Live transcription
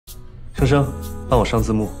生生，帮我上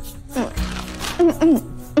字幕。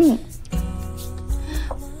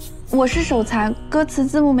我是手残，歌词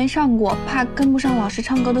字幕没上过，怕跟不上老师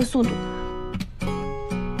唱歌的速度。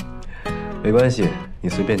没关系，你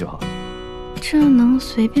随便就好。这能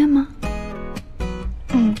随便吗？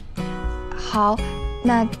好，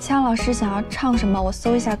那枪老师想要唱什么？我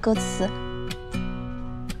搜一下歌词。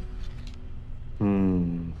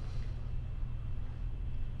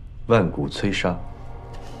万古摧杀。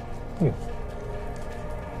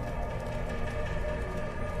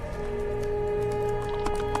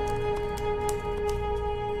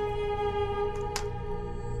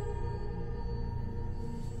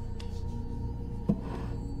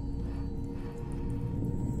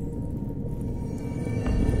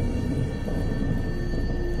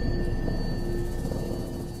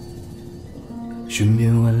寻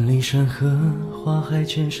遍万里山河，花海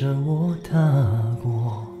千山我踏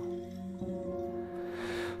过。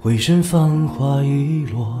回身芳华已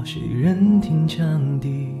落，谁人听羌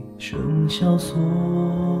笛声萧索？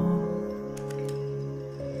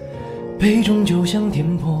杯中酒香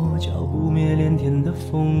天破，浇不灭连天的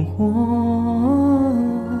烽火。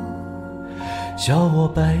笑我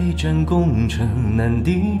百战功成，难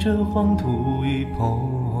敌这黄土一抔。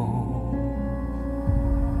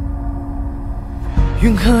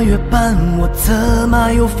云和月伴我，策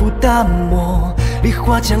马有负大漠。梨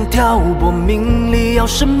花江挑拨，名利要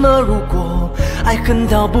什么如果？爱恨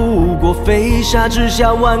逃不过，飞沙之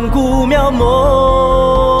下万古描摹。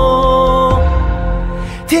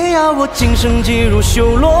天涯我今生即如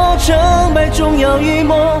修罗，成败终要一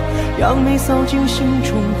抹，扬眉扫尽心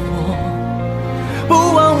中火。不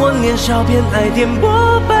忘我年少偏爱颠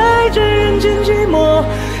簸，百战人间寂寞，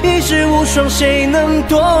一世无双谁能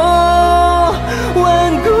夺？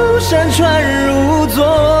万古山川如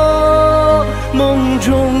昨，梦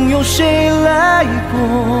中有谁来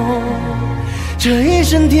过？这一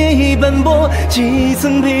生天意斑驳，几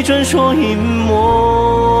曾被传说隐没？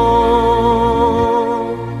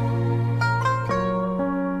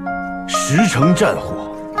十城战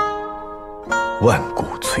火，万古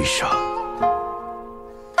摧杀，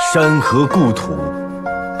山河故土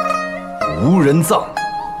无人葬，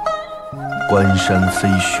关山飞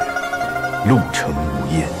雪，路程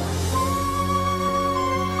无烟，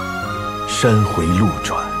山回路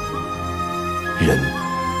转，人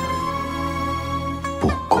不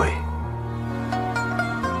归。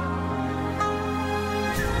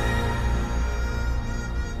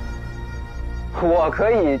我可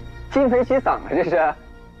以今肥起嗓了，这是？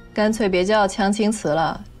干脆别叫枪青词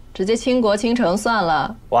了，直接倾国倾城算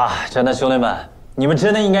了。哇，真的兄弟们，你们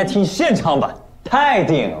真的应该听现场版，太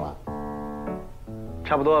顶了。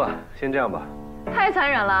差不多了，先这样吧。太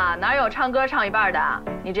残忍了，哪有唱歌唱一半的？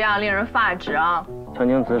你这样令人发指啊！枪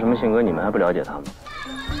青词什么性格，你们还不了解他吗？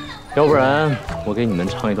要不然我给你们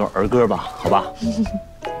唱一段儿歌吧，好吧？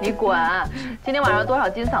你滚！今天晚上多少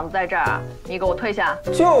金嗓子在这儿？你给我退下！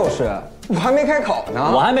就是，我还没开口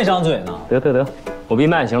呢，我还没张嘴呢。得，我闭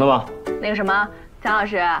麦行了吧？那个什么，姜老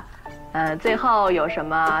师，最后有什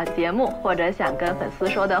么节目或者想跟粉丝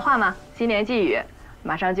说的话吗？新年寄语，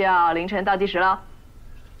马上就要凌晨倒计时了。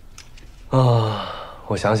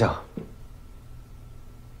我想想。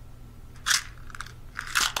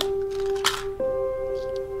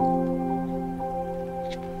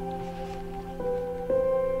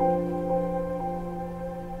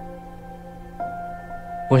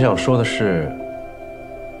我想说的是，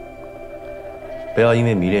不要因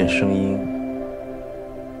为迷恋声音，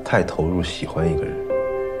太投入喜欢一个人。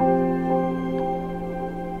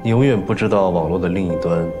你永远不知道网络的另一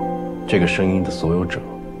端，这个声音的所有者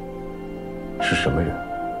是什么人，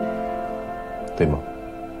对吗？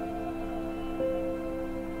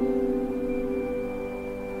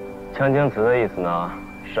枪青词的意思呢，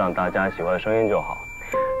是让大家喜欢声音就好，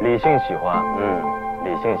理性喜欢，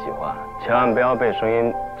理性喜欢，千万不要被声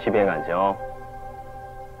音欺骗感情哦。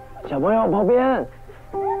小朋友旁边，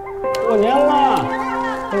过年了，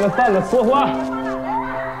那个放个呲花，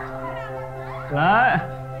来，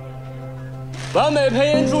完美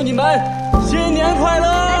配音，祝你们新年快乐！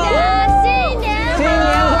新年快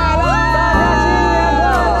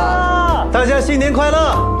乐！大家新年快乐！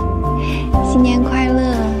新年快乐！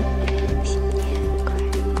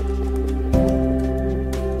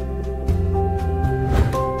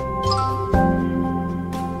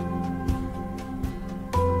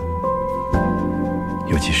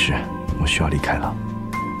有急事，我需要离开了。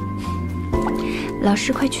老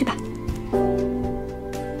师，快去吧。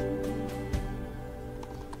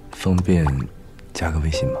方便加个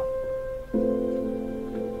微信吗？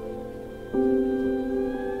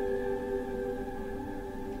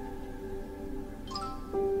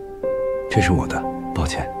这是我的，抱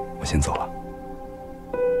歉，我先走了。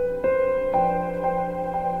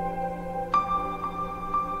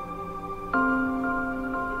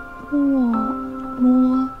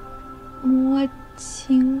摸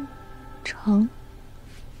倾城。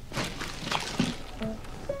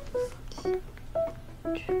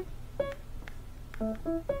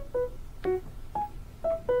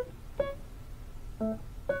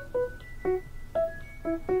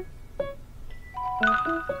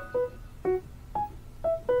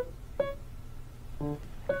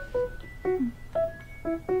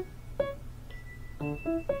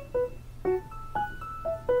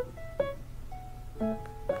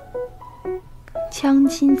江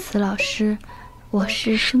金慈老师，我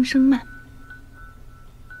是声声慢。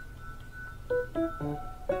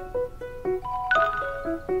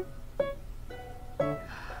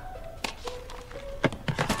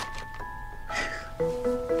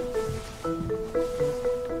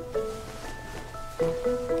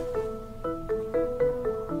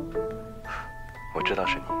我知道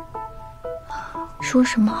是你。说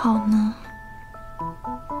什么好呢？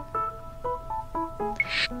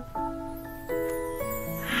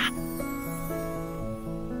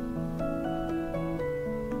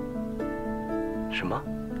什么？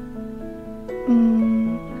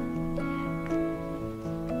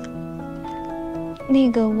那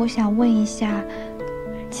个，我想问一下，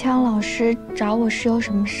枪老师找我是有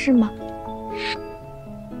什么事吗？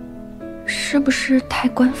是不是太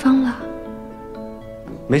官方了？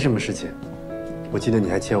没什么事情，我记得你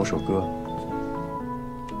还欠我首歌。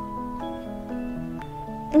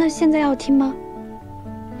那现在要听吗？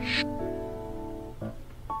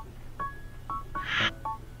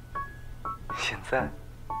现在？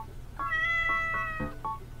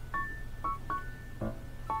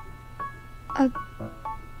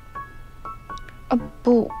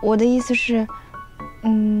不，我的意思是，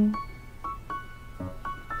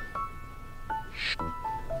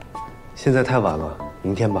现在太晚了，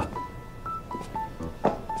明天吧。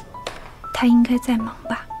他应该在忙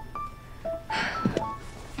吧？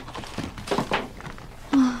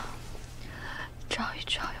啊，找一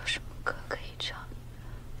找有什么歌可以唱。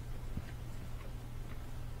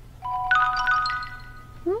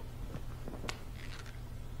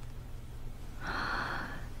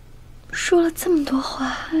说了这么多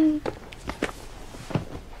话，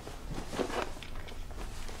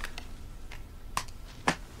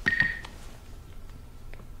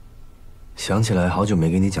想起来好久没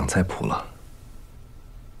给你讲菜谱了。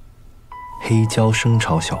黑椒生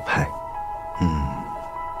炒小排，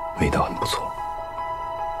味道很不错。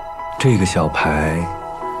这个小排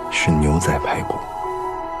是牛仔排骨，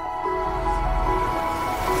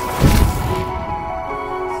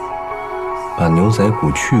把牛仔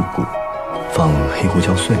骨去骨，放黑胡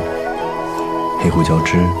椒碎、黑胡椒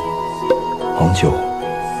汁、黄酒，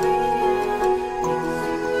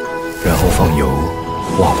然后放油，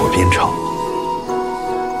旺火煸炒，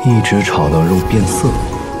一直炒到肉变色，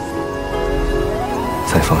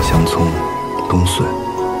再放香葱、冬笋、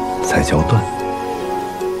菜椒段，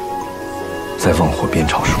再放火煸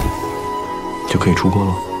炒熟，就可以出锅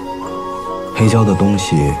了。黑椒的东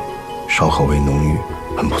西烧烤味浓郁，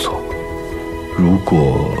很不错。如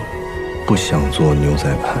果不想做牛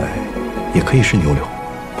仔排，也可以是牛柳，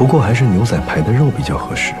不过还是牛仔排的肉比较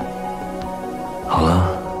合适。好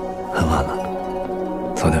了，很晚了，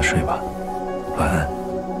早点睡吧，晚安。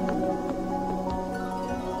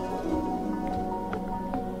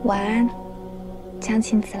晚安，江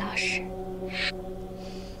晴子老师。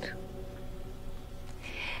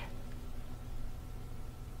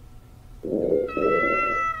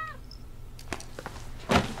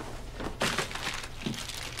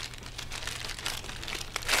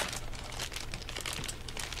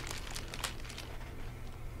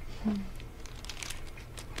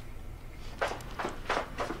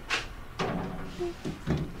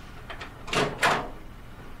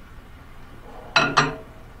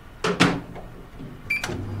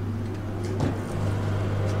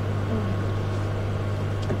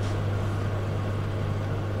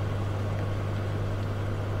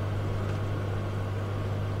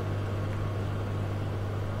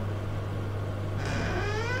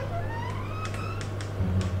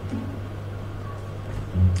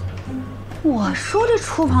我说这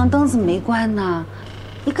厨房灯怎么没关呢？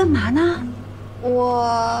你干嘛呢？我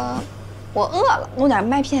饿了，弄点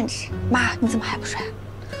麦片吃。妈，你怎么还不睡？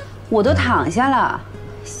我都躺下了，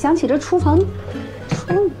想起这厨房，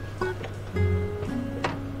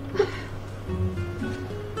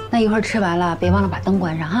那一会儿吃完了，别忘了把灯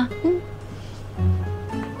关上哈。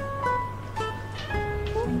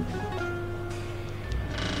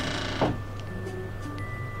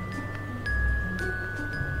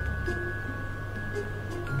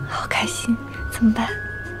好开心，怎么办？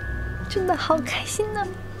真的好开心呢。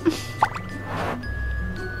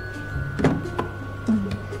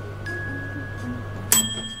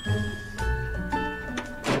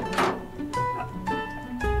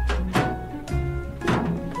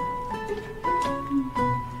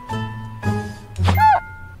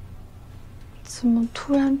怎么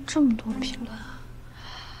突然这么多评论啊？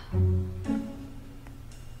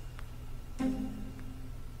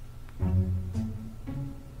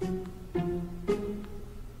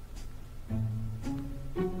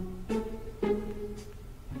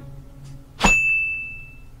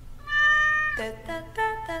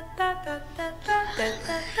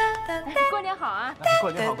过年好啊！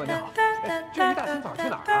过年好，过年好！哎，这一大清早去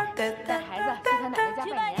哪儿啊？带孩子去他奶奶家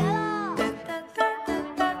拜年。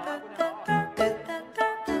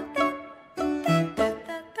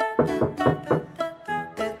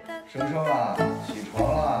生生啊，起床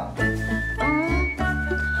了。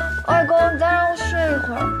外公，你再让我睡一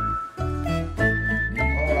会儿。你朋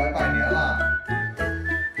友来拜年了。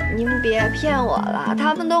你们别骗我了，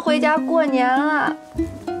他们都回家过年了。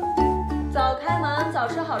早开门，早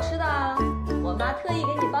吃好吃的啊！我妈特意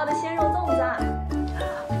给你包的鲜肉粽子。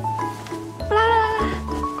来，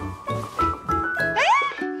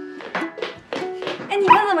哎，你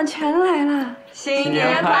们怎么全来了？新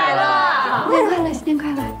年快乐！新年快乐，新年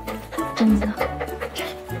快乐！粽子呢？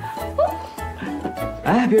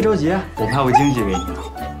哎，别着急，我们还有个惊喜给你呢。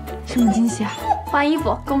什么惊喜啊？换衣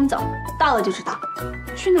服，跟我们走，到了就知道。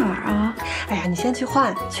去哪儿啊？哎呀，你先去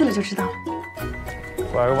换，去了就知道了。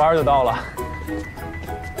拐个弯就到了。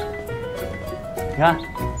你看，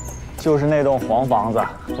就是那栋黄房子，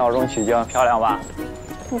闹中取静，漂亮吧？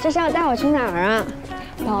你这是要带我去哪儿啊？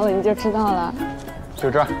到了你就知道了。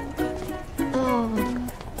就这儿。哦。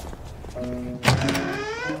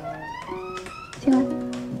进来。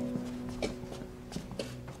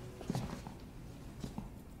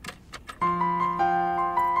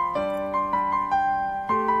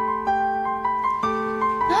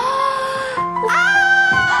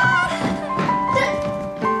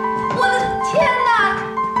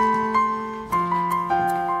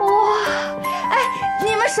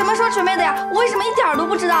什么时候准备的呀？我为什么一点都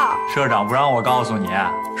不知道？社长不让我告诉你，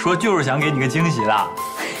说就是想给你个惊喜的。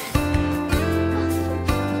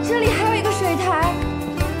这里还有一个水台，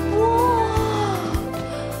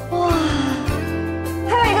哇，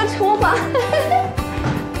还有一个厨房。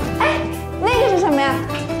哎，那个是什么呀？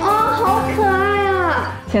啊，好可爱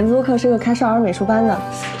啊！前租客是个开少儿美术班的，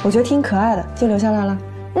我觉得挺可爱的，就留下来了。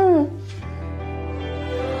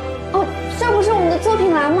哦，这不是我们的作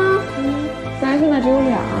品栏吗？虽然现在只有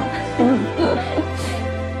俩。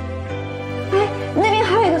哎，那边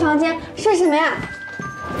还有一个房间，是什么呀？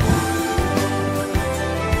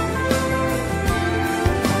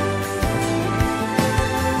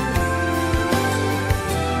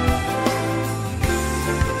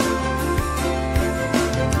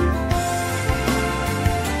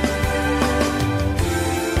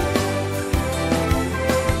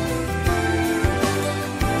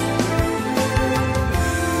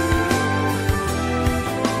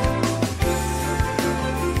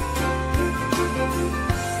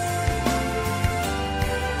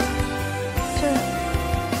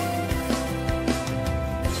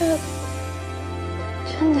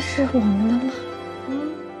真的是我们的吗？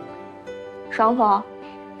爽否？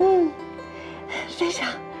非常。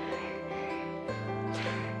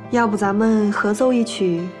要不咱们合奏一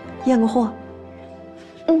曲，验个货？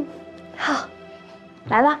好，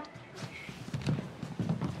来吧。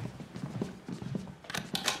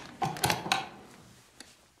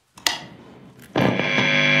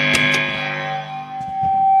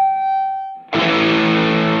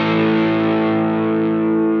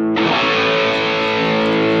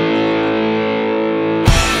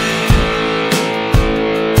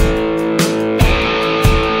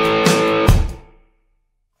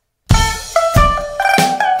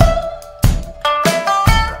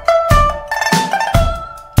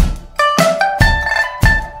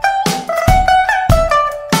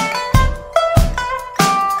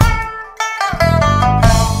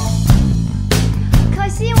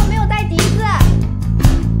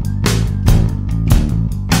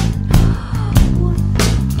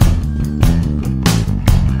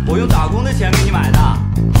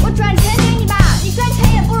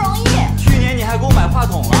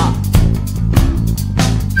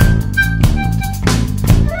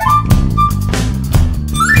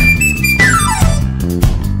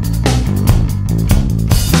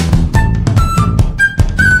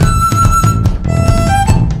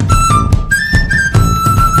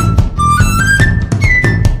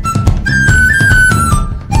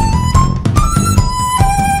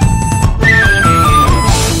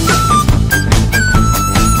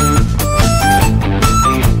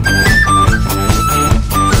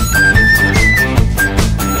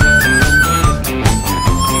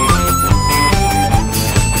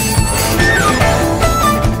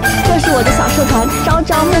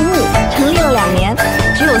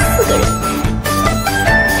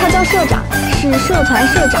社团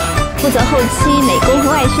社长，负责后期美工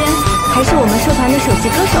和外宣，还是我们社团的首席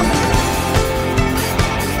歌手。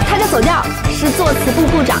他叫走调，是作词部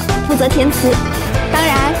部长，负责填词。当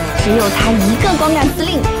然，只有他一个光杆司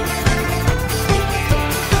令。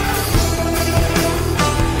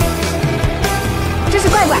这是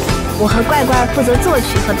怪怪，我和怪怪负责作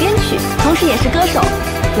曲和编曲，同时也是歌手。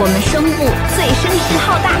我们声部最声势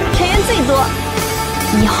浩大，成员最多，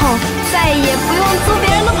以后再也不用租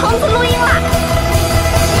别人的棚子录音啦。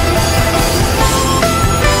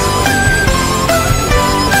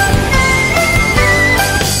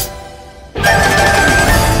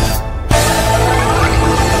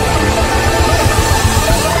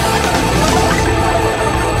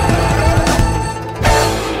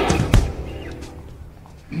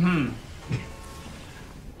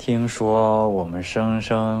听说我们生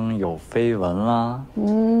生有绯闻了？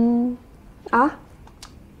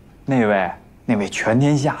那位全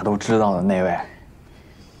天下都知道的那位，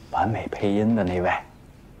完美配音的那位。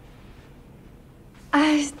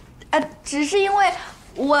只是因为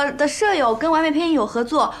我的舍友跟完美配音有合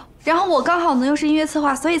作，然后我刚好呢又是音乐策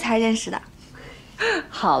划，所以才认识的。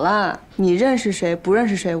好了，你认识谁不认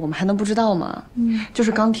识谁，我们还能不知道吗？就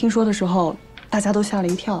是刚听说的时候，大家都吓了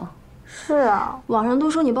一跳。是啊，网上都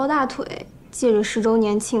说你抱大腿，借着10周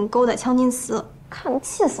年庆勾搭枪金词，看得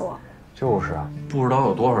气死我。就是啊，不知道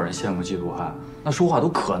有多少人羡慕嫉妒恨，那说话都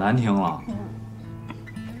可难听了。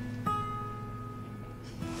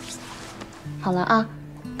好了啊，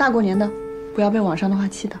大过年的，不要被网上的话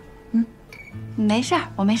气的。没事儿，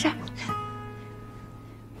我没事儿。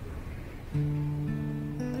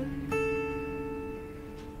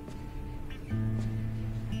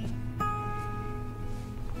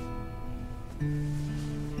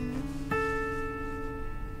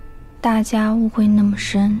大家误会那么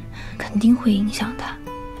深，肯定会影响他，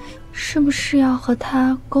是不是要和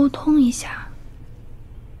他沟通一下？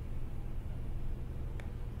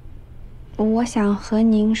我想和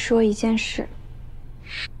您说一件事。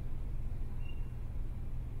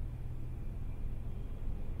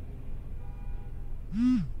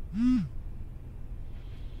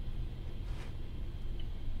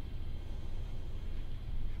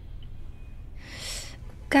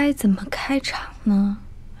该怎么开场呢？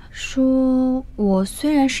说我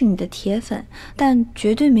虽然是你的铁粉，但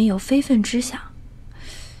绝对没有非分之想。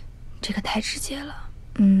这个太直接了，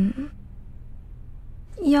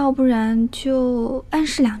要不然就暗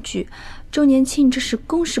示2句，周年庆这是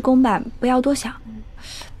公事公办，不要多想。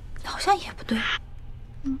好像也不对，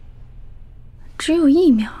只有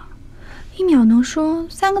1秒，1秒能说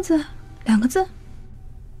3个字、2个字？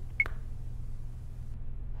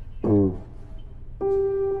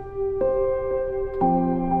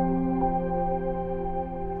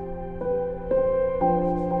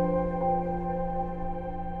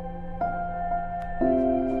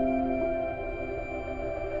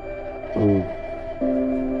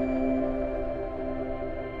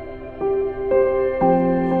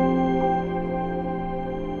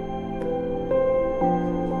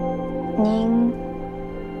您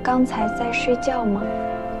刚才在睡觉吗？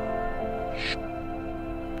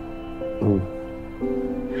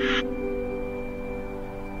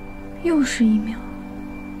又是1秒。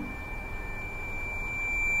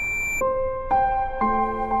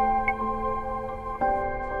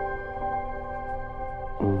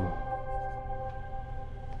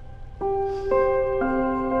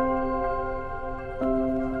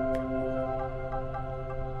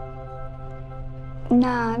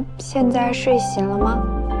那现在睡醒了吗？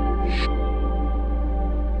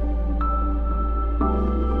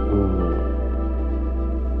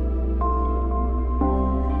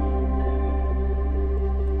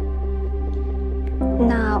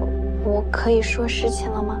那我可以说事情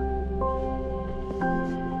了吗？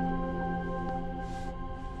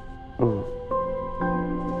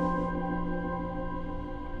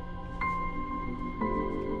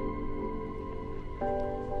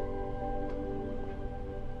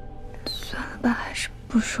还是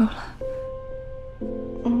不说了。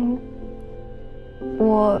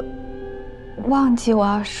我忘记我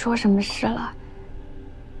要说什么事了。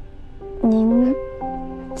您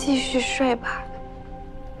继续睡吧。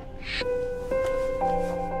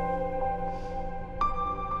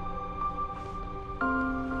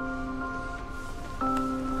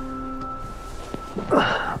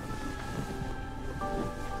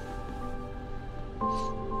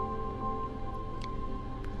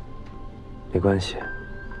没关系，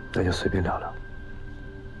那就随便聊聊。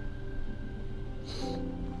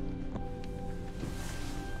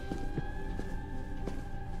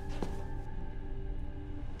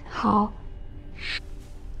好。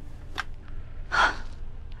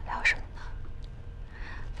聊什么呢？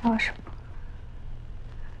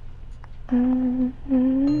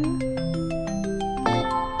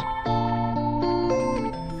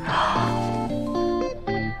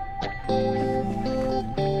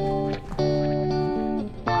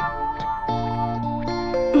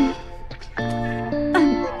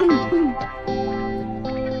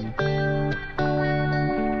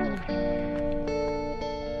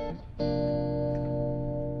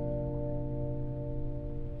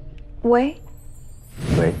喂，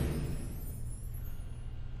喂，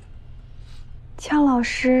枪老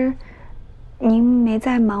师，您没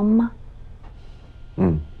在忙吗？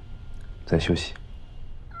在休息。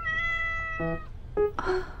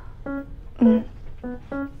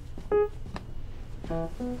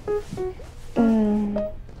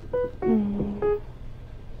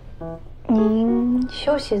您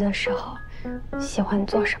休息的时候喜欢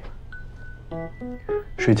做什么？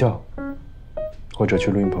睡觉，或者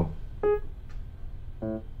去录音棚。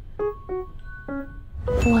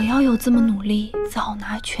我要有这么努力，早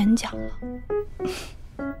拿全奖了。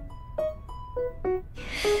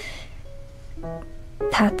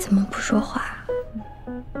他怎么不说话？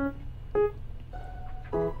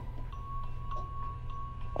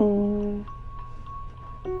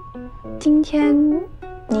今天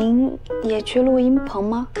您也去录音棚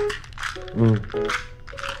吗？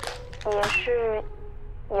也是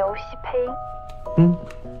游戏配音。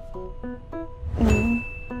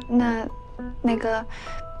那个，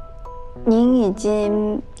您已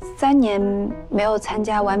经3年没有参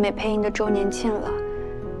加完美配音的周年庆了，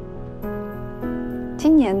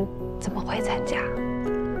今年怎么会参加？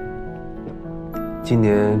今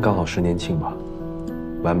年刚好10年庆吧，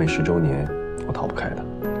完美10周年，我逃不开的。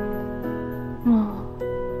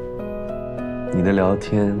你的聊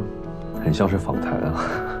天很像是访谈啊。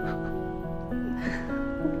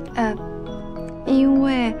因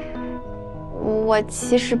为我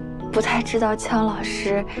其实不太知道枪老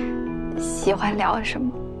师喜欢聊什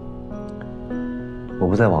么。我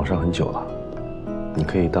不在网上很久了，你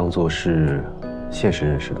可以当做是现实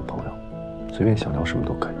认识的朋友，随便想聊什么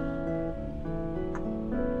都可以。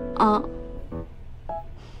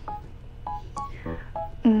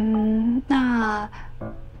那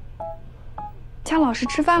枪老师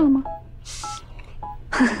吃饭了吗？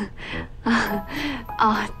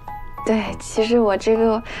对，其实我这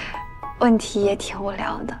个问题也挺无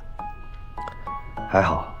聊的。还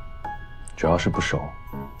好，主要是不熟，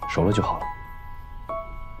熟了就好了。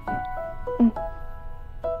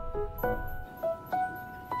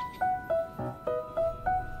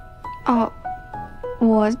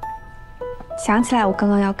我想起来我刚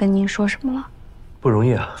刚要跟您说什么了。不容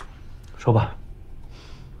易啊，说吧。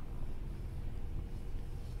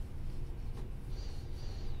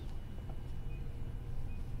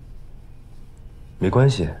没关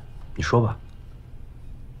系，你说吧。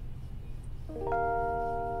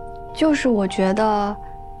就是我觉得，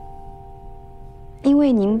因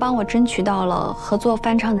为您帮我争取到了合作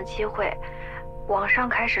翻唱的机会，网上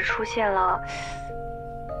开始出现了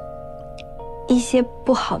一些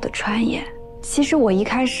不好的传言。其实我一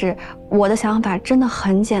开始我的想法真的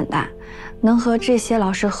很简单，能和这些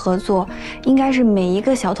老师合作，应该是每一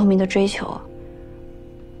个小透明的追求。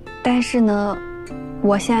但是呢，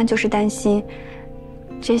我现在就是担心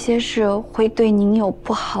这些事会对您有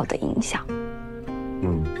不好的影响。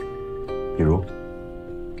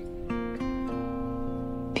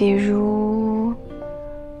比如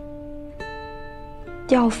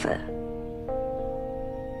掉粉，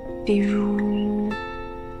比如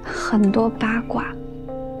很多八卦。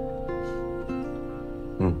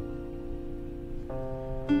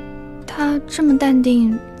他这么淡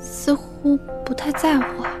定，似乎不太在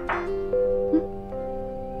乎啊。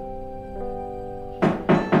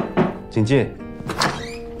请进。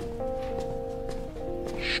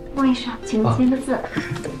莫医生，请您签个字。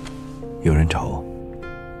有人找我。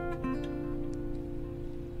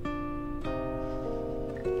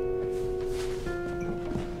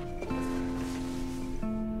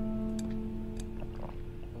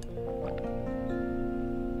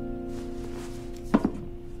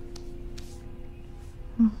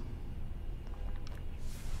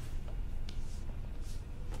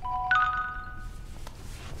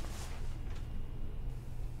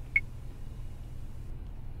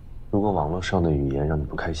如果网络上的语言让你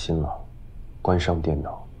不开心了，关上电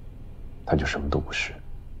脑，它就什么都不是。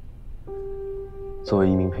作为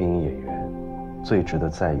一名配音演员，最值得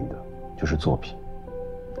在意的就是作品。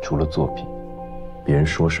除了作品，别人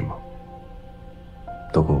说什么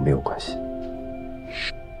都跟我没有关系。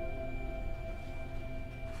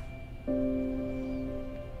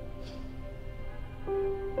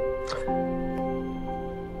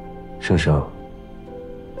盛盛，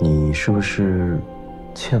你是不是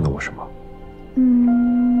欠了我什么？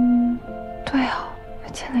对哦，还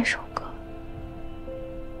欠了一首歌。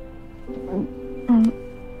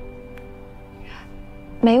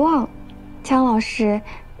没忘。姜老师，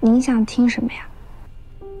您想听什么呀？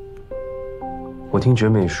我听觉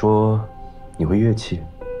美说，你会乐器。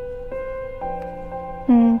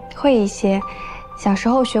会一些。小时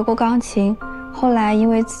候学过钢琴，后来因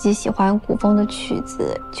为自己喜欢古风的曲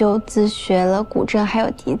子，就自学了古筝还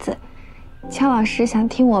有笛子。姜老师想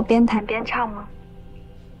听我边弹边唱吗？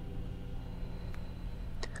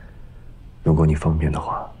如果你方便的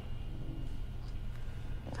话。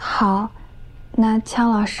好，那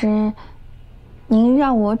姜老师，您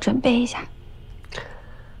让我准备一下。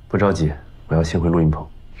不着急，我要先回录音棚。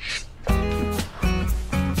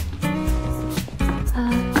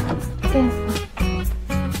对。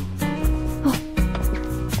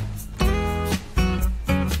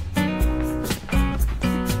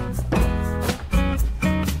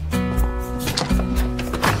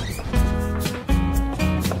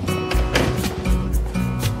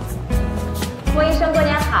郭医生，过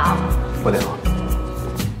年好。过年好。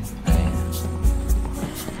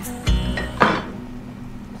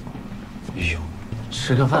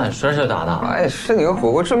吃个饭摔摔打打，哎，吃你个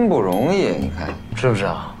火锅真不容易，你看是不是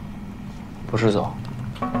啊？不是走。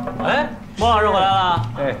哎，莫老师回来了。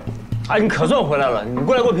哎，你可算回来了，你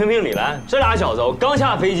过来给我评评理来。这俩小子，我刚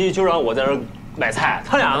下飞机就让我在这儿买菜，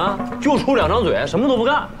他俩呢就出2张嘴，什么都不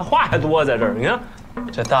干，话还多在这儿。你看，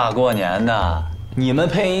这大过年的，你们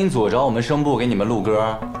配音组找我们声部给你们录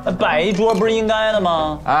歌，摆一桌不是应该的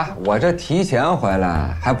吗？啊，我这提前回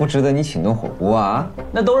来还不值得你请顿火锅啊？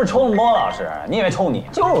那都是抽莫老师，你以为抽你？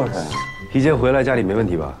就是，提前回来家里没问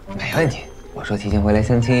题吧？没问题。我说提前回来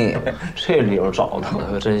相亲，这理由找的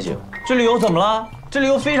可真行。这理由怎么了？这理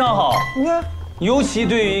由非常好。你看，尤其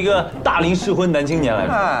对于一个大龄适婚男青年来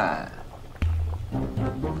说。哎，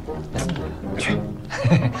去，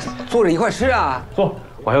坐着一块吃啊！坐，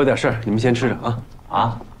我还有点事儿，你们先吃着啊。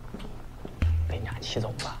啊？被你俩气走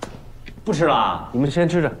了？不吃了？你们先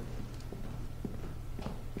吃着。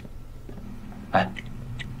哎，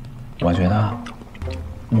我觉得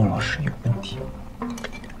莫老师有问题。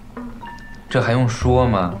这还用说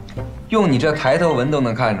吗？用你这抬头纹都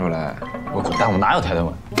能看出来。我滚蛋！我哪有抬头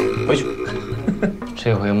纹？回去。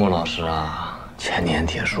这回莫老师啊，千年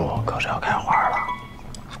铁树可是要开花了。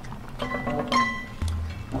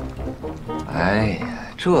哎呀，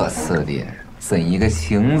这4点怎一个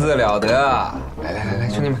情字了得！来，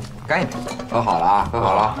兄弟们，干一杯！喝好了啊，喝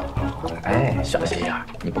好了。哎，小心眼儿，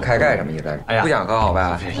你不开盖什么意思？哎呀，不想喝好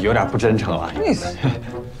吧？有点不真诚了。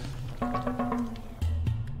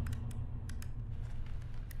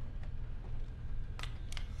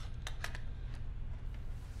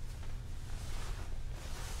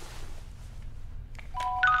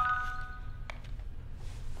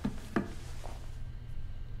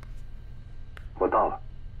我到了。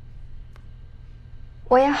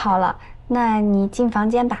我也好了，那你进房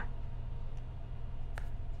间吧。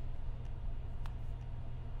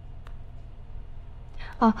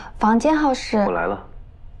哦，房间号是。我来了。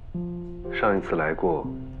上一次来过，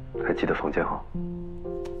还记得房间号？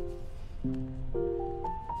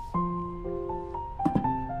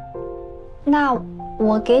那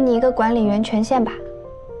我给你一个管理员权限吧。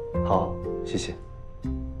好，谢谢。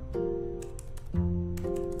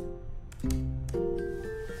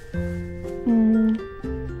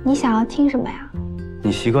你想要听什么呀？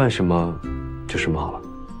你习惯什么，就什么好了。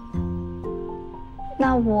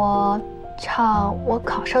那我唱我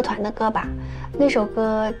考社团的歌吧，那首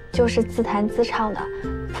歌就是自弹自唱的，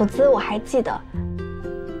谱子我还记得。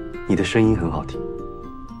你的声音很好听，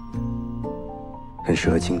很适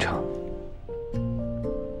合清唱。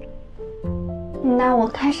那我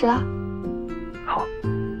开始了。好。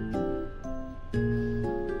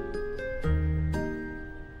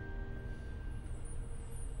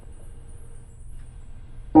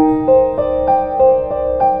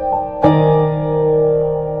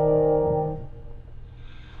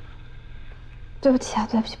对不起啊，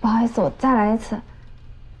对不起，不好意思，我再来一次。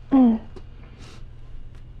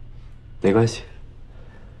没关系，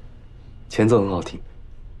前奏很好听。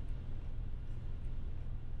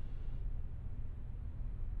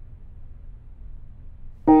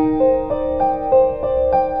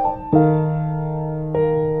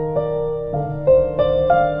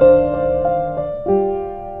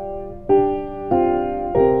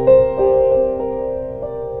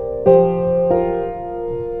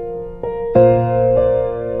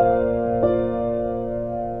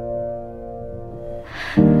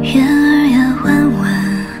月儿呀弯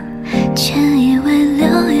弯，牵一位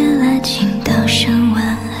柳叶来倾道声晚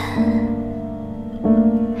安。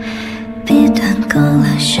笔端勾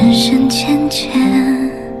了深深浅浅，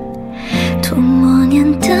涂抹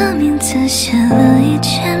念的名字写了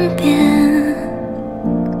1000遍。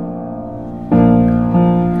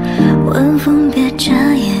晚风别眨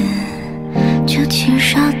眼，就轻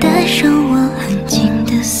少带上我安静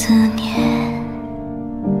的思念，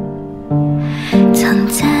藏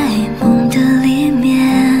在梦的里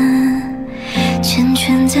面，缱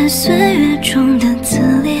绻在岁月中的字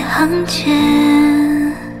里行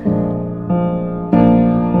间。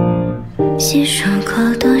细数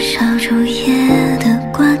过多少昼夜的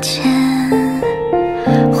挂牵，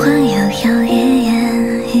幻悠悠一眼，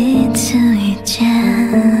一次遇见，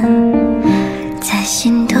在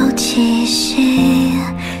心头栖息，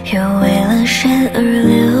又为了谁而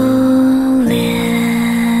留恋。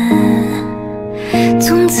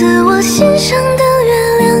从此我心上的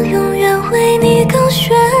月亮永远为你高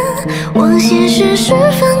悬，往昔时时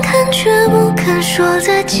翻看却不肯说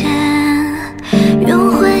再见，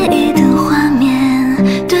用回忆的画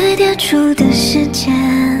面堆叠出的时间，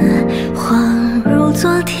恍如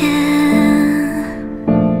昨天。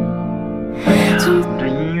这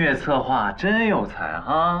音乐策划真有才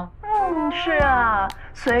哈！是啊，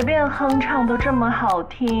随便哼唱都这么好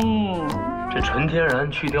听。这纯天然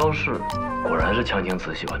去雕饰，果然是锵青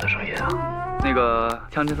瓷喜欢的声音啊！那个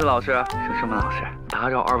锵青瓷老师，是什么老师？打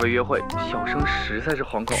扰二位约会，小生实在是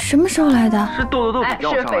惶恐。什么时候来的？是豆比叫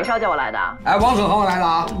我上来。是北少叫我来的。哎，王总和我来了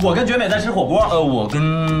啊！我跟绝美在吃火锅。我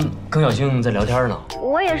跟耿小庆在聊天呢。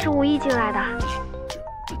我也是无意进来的。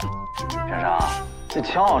珊珊，这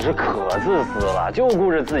乔老师可自私了，就顾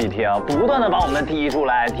着自己听，不断的把我们踢出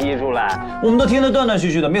来，我们都听得断断续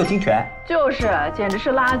续的，没有听全。就是，简直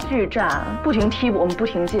是拉锯战，不停踢我们不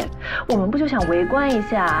停进，我们不就想围观一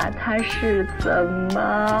下他是怎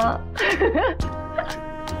么？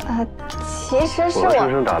其实是我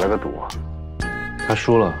生生打了个赌，他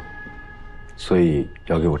输了，所以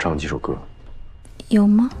要给我唱几首歌。有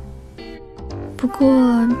吗？不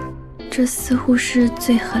过，这似乎是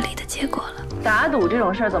最合理的结果了。打赌这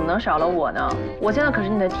种事儿怎么能少了我呢？我现在可是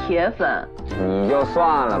你的铁粉。你就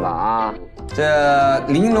算了吧啊！这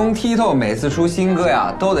玲珑剔透，每次出新歌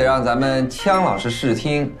呀，都得让咱们锵老师试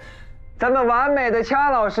听。咱们完美的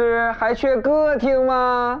锵老师还缺歌听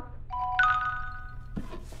吗？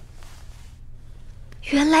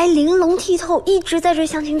原来玲珑剔透一直在追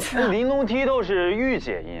锵青瓷。玲珑剔透是御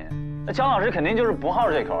姐音，那锵老师肯定就是不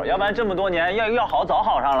好这口，要不然这么多年要好早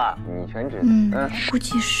好上了。你全知道。估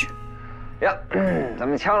计是。呀，咱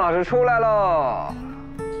们锵老师出来喽！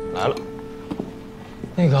来了。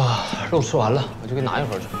那个肉吃完了，我就给拿一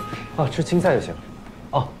盒去。啊，吃青菜就行。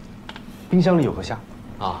哦，冰箱里有个虾。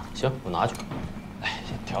啊，行，我拿去。哎，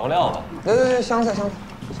调料吧。对，香菜葱。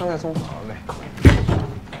好嘞。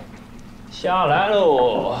虾来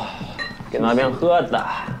喽，给那边喝的。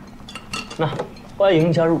那欢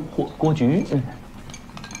迎加入火锅局。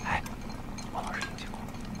哎，王老师有情况。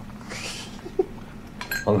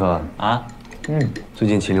王可啊，最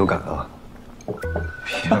近禽流感啊。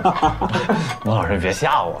王老师别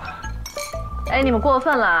吓我。哎，你们过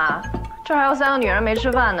分了，这还有3个女人没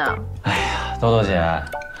吃饭呢。哎呀，豆姐，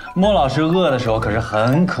莫老师饿的时候可是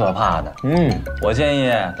很可怕的。我建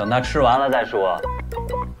议等他吃完了再说。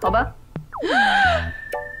好吧。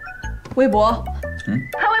微博，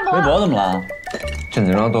看微博。微博怎么了？这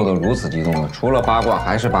能让豆豆如此激动的，除了八卦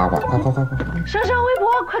还是八卦。快！生生微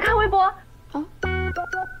博，快看微博。啊。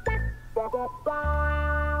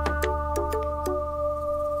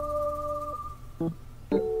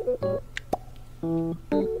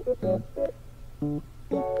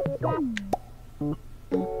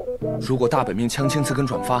如果大本命锵青瓷跟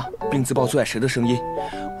转发，并自曝最爱谁的声音，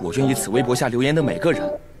我愿以此微博下留言的每个人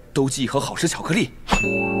都寄一盒好吃巧克力。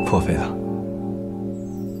破费了。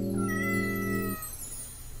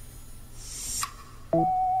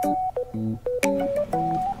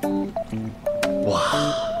哇，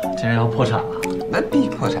竟然要破产了！那必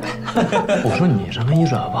破产。我说你这么一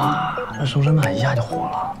转发，那生生那一下就火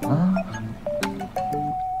了啊！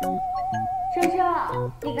生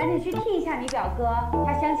生，你赶紧去替一下你表哥，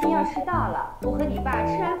他相亲要迟到了。我和你爸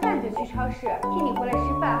吃完饭就去超市，替你回来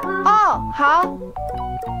吃饭哈。哦，好。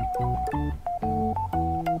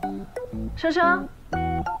生生，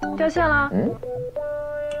掉线了。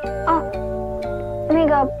哦，那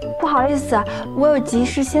个不好意思，我有急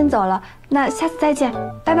事先走了，那下次再见，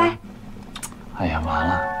拜拜。哎呀，完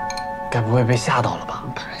了，该不会被吓到了吧？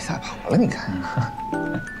把人吓跑了，你看。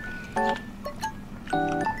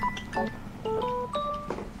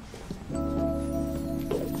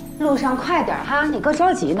路上快点哈，你哥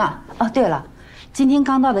着急呢。哦，对了，今天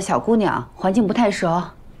刚到的小姑娘，环境不太熟，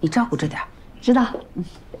你照顾着点。知道。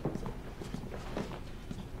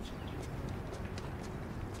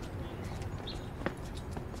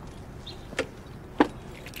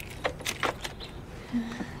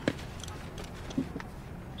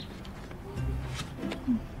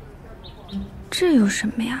这有什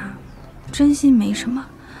么呀？真心没什么，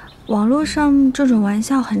网络上这种玩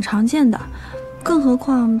笑很常见的，更何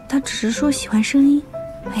况他只是说喜欢声音。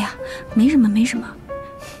哎呀，没什么没什么。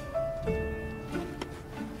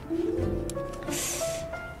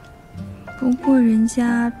不过人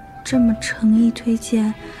家这么诚意推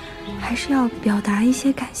荐，还是要表达一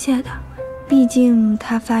些感谢的。毕竟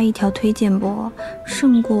他发一条推荐播，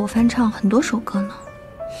胜过我翻唱很多首歌呢。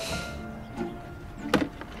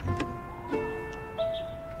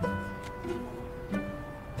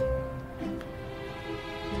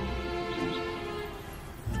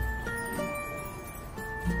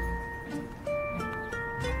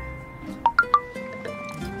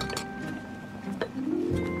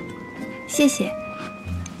谢谢，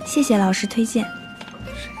谢谢老师推荐。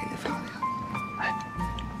谁发的呀？哎，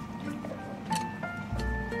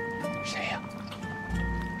谁呀？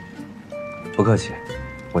不客气，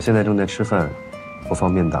我现在正在吃饭，不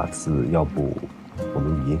方便打字，要不我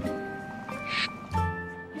们语音？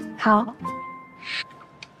好。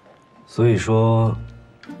所以说，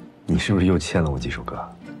你是不是又欠了我几首歌？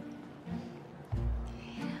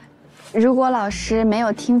如果老师没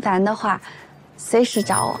有听烦的话，随时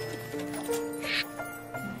找我。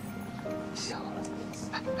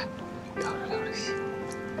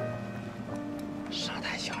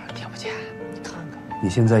你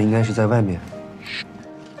现在应该是在外面。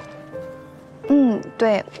嗯，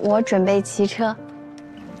对，我准备骑车。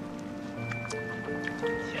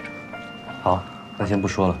好，那先不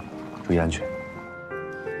说了，注意安全。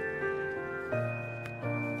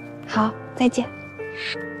好，再见。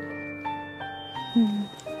嗯。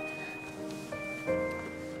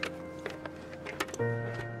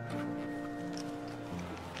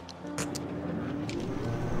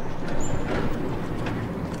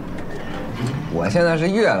我现在是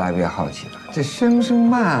越来越好奇了，这声声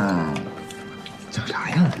慢叫啥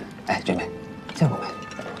呀？哎，娟妹，见过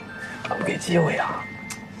没？不给机会啊！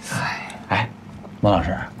哎，孟老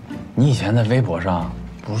师，你以前在微博上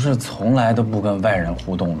不是从来都不跟外人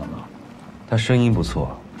互动的吗？他声音不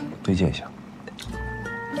错，推荐一下。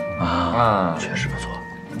啊，确实不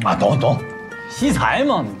错。啊，懂，惜才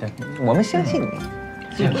嘛，你这我们相信你。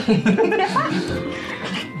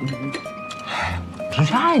不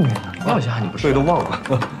下你，要下你不是？对，都忘了。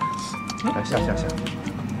来下。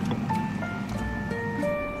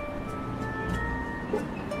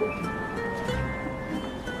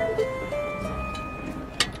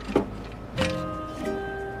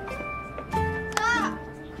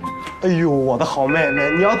哎呦，我的好妹妹，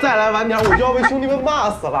你要再来晚点，我就要被兄弟们骂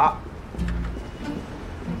死了。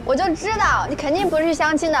我就知道你肯定不是去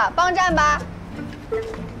相亲的，帮站吧。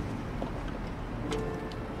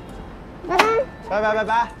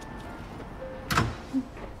拜。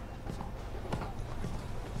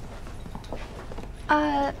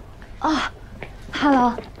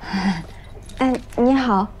Hello， 你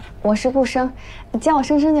好，我是顾生，你叫我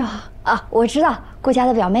生生就好。啊，我知道，顾家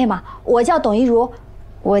的表妹嘛，我叫董一如。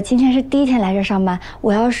我今天是第一天来这上班，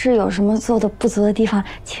我要是有什么做的不足的地方，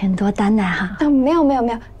请多担待哈。没有，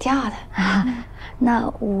挺好的。那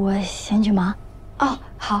我先去忙。哦，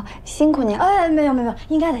好，辛苦您。没有，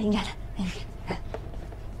应该的。你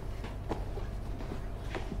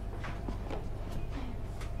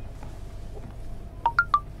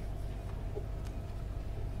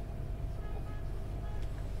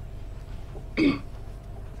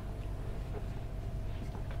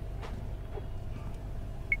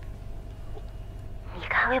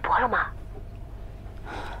看微博了吗？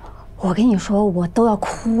我跟你说，我都要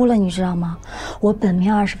哭了，你知道吗？我本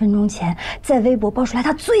命20分钟前在微博爆出来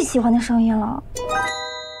他最喜欢的声音了。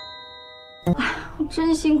哎，我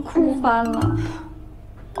真心哭翻了。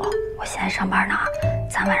哦，我现在上班呢，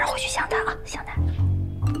咱晚上回去想他啊，想他。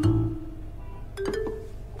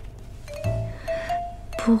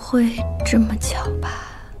不会这么巧吧？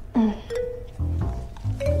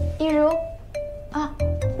一如，啊，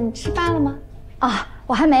你吃饭了吗？啊，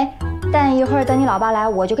我还没，但一会儿等你老爸来，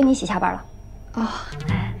我就跟你一起下班了。哦。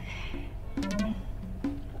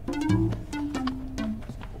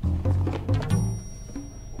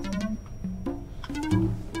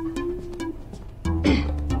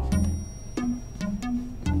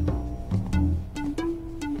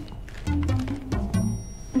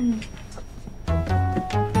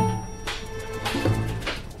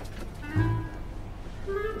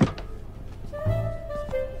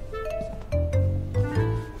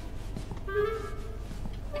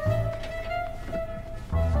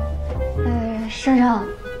生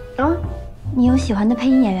生，你有喜欢的配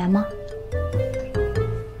音演员吗？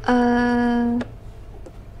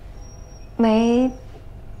没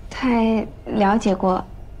太了解过，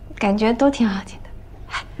感觉都挺好听的。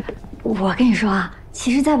我跟你说啊，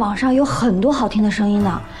其实在网上有很多好听的声音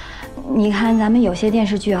呢。你看咱们有些电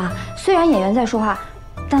视剧啊，虽然演员在说话，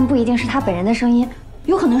但不一定是他本人的声音，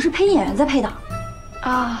有可能是配音演员在配的。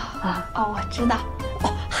我知道。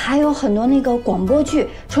还有很多那个广播剧，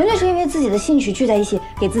纯粹是因为自己的兴趣聚在一起，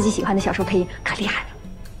给自己喜欢的小说配音，可厉害了。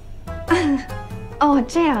哦，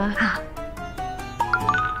这样啊。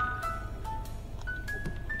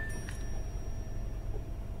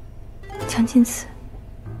江金慈。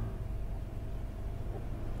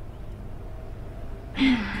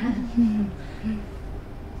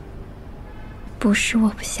不是我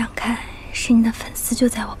不想看，是你的粉丝就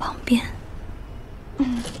在我旁边。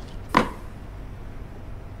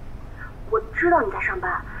我知道你在上班，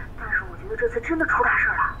但是我觉得这次真的出大事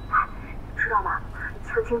了。哎，你知道吗？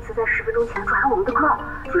江青慈在10分钟前转了我们的歌，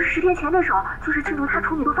就是10天前那首，就是庆祝他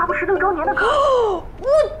处女座发布16周年的歌。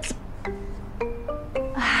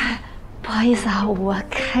不好意思啊，我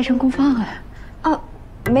开诚公放了。哦，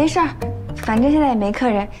没事儿，反正现在也没客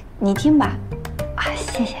人，你听吧。啊，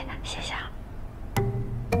谢谢谢谢。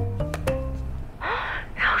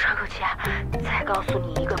让我喘口气啊！再告诉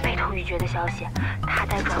你一个非同欲绝的消息，他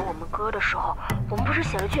在转我们歌的时候，我们不是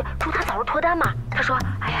写了句祝他早日脱单吗？他说：“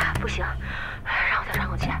哎呀，不行。”让我再喘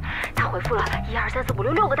口气。他回复了1、2、3、4、5、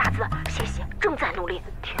6 6个大字，谢谢，正在努力。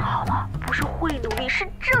听好了，不是会努力，是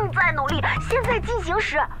正在努力，现在进行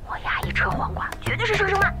时。我压一车黄瓜，绝对是声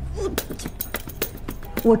声慢。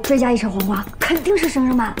我追加一车黄瓜，肯定是声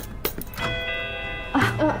声慢。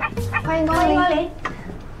欢迎光临。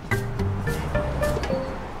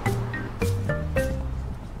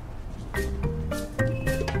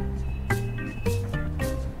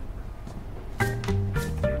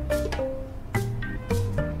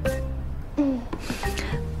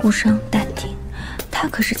无声淡定，他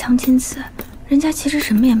可是江金慈，人家其实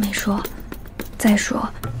什么也没说。再说，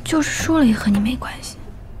就是说了也和你没关系。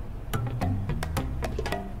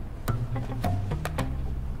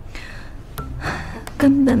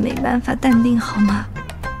根本没办法淡定，好吗？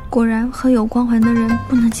果然和有光环的人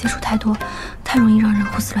不能接触太多，太容易让人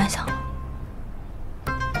胡思乱想了。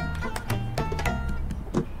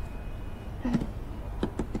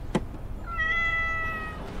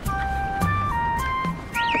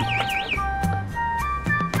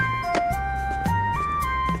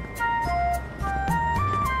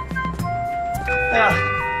哎呀，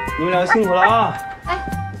你们俩辛苦了啊！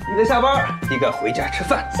一个下班，一个回家吃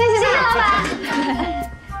饭。谢谢老板。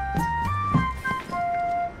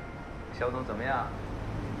肖总怎么样？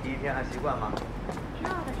第1天还习惯吗？挺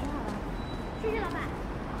好的，挺好的。谢谢老板。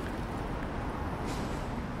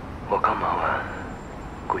我刚忙完，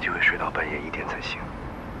估计会睡到半夜1点才醒。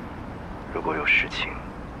如果有事情，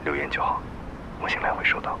留言就好，我醒来会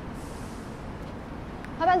收到。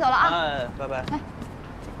老板走了啊！哎，拜拜。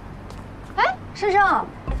哎，生生，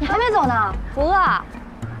你还没走呢？不饿啊？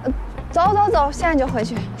走走走，现在就回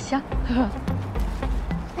去。行。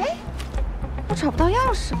哎，我找不到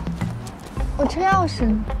钥匙，我车钥匙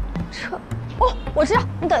呢？车……哦，我知道，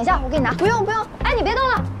你等一下，我给你拿。不用不用，哎，你别动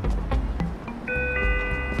了。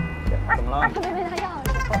怎么了？他没拿钥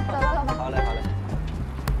匙。走了，老板。好嘞好嘞。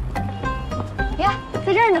你看，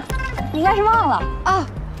在这儿呢。你应该是忘了。哦，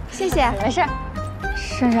谢谢，没事。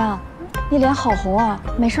珊珊，你脸好红啊，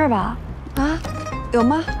没事吧？啊，有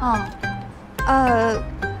吗？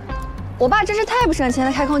我爸真是太不省钱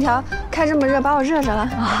了，开空调开这么热，把我热着了。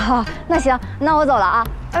啊，那行，那我走了啊，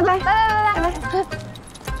拜拜拜拜拜拜拜。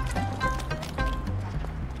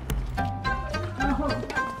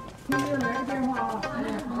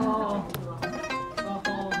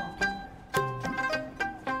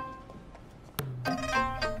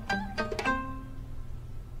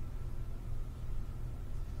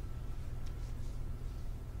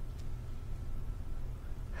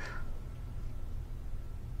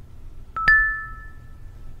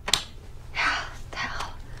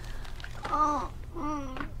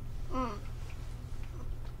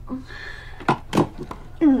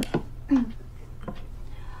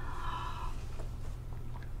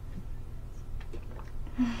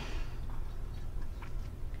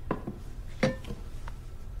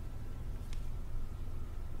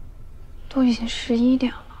都已经11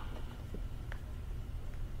点了。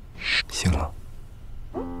醒了。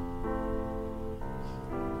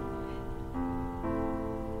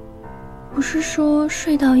不是说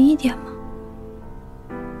睡到1点吗？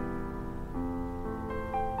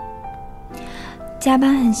加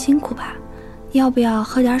班很辛苦吧？要不要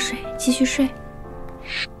喝点水继续睡？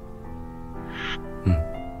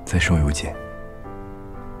再收邮件。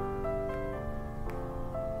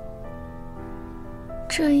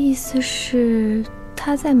这意思是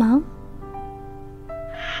他在忙？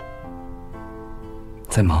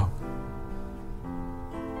在忙，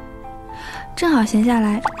正好闲下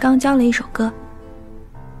来，刚教了一首歌。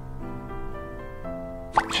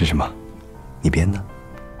是什么？你编的？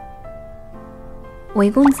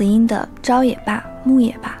韦公子音的《朝也罢，暮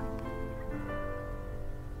也罢》。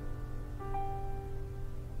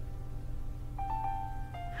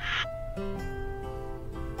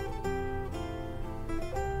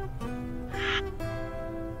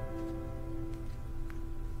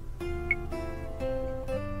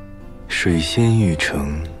水仙欲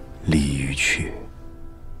成丽欲去，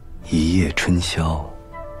一夜春宵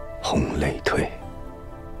红泪退。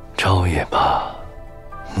朝也罢，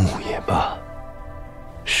暮也罢，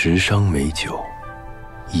十觞为酒，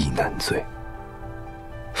意难醉。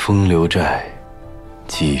风流债，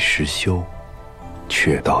几时休？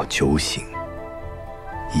却道酒醒，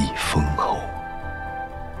已封侯。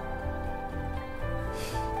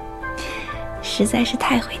实在是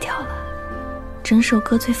太会跳了，整首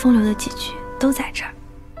歌最风流的几句都在这儿。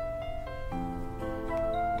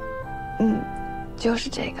就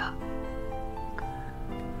是这个。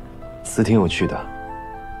词挺有趣的，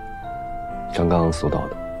刚刚搜到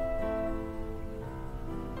的。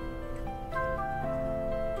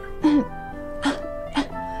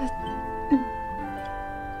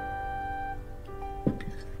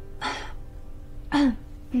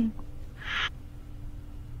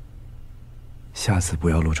下次不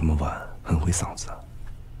要录这么晚，很毁嗓子。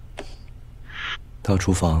到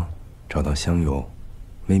厨房找到香油，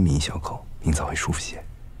微抿一小口，明早会舒服些。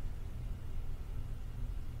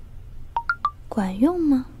管用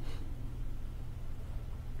吗？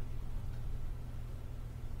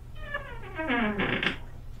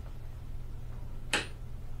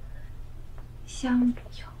香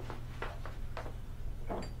油。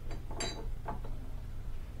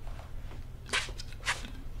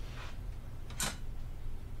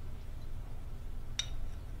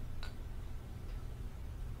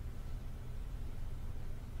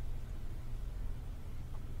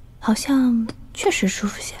好像确实舒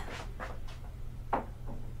服些。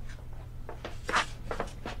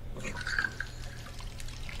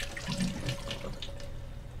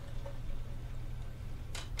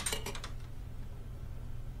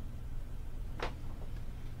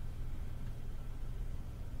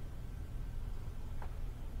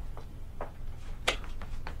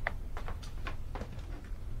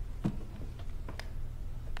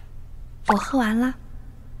我喝完了。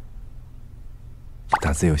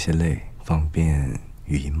打字有些累，方便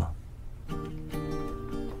语音吗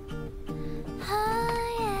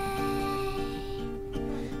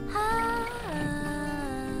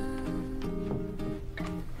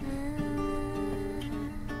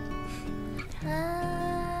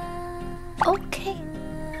？OK。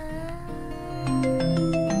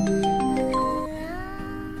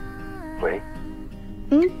喂。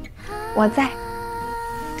我在。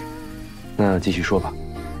那继续说吧。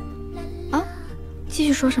继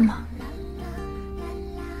续说什么？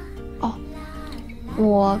哦，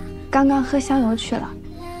我刚刚喝香油去了。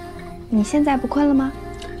你现在不困了吗？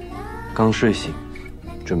刚睡醒，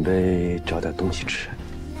准备找点东西吃。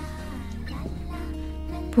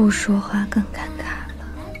不说话更尴尬了。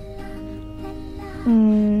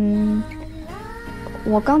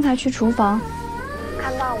我刚才去厨房，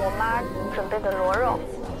看到我妈准备的螺肉。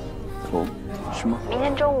哦，是吗？明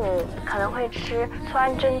天中午可能会吃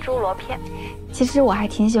汆珍珠螺片。其实我还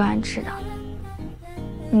挺喜欢吃的。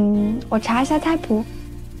我查一下菜谱。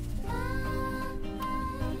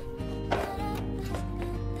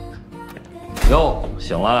哟，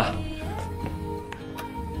醒了。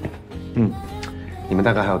你们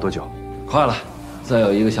大概还有多久？快了，再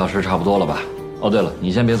有1个小时差不多了吧？哦，对了，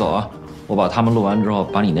你先别走啊，我把他们录完之后，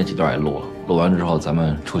把你那几段也录了。录完之后，咱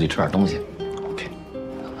们出去吃点东西。OK。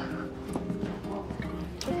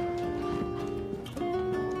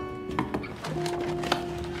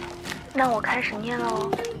那我开始念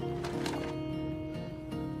喽。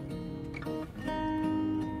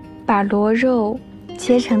把螺肉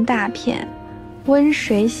切成大片，温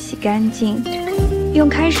水洗干净，用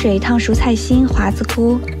开水烫熟菜心、华子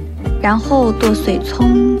菇，然后剁碎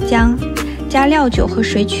葱姜，加料酒和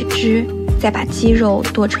水取汁，再把鸡肉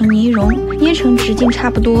剁成泥蓉，捏成直径差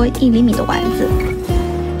不多1厘米的丸子，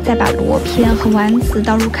再把螺片和丸子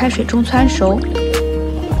倒入开水中汆熟，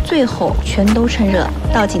最后全都趁热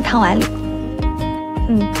倒进汤碗里，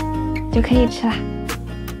就可以吃啦。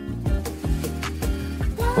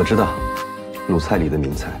我知道，鲁菜里的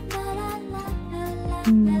名菜。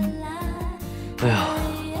哎呀，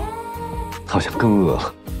好像更饿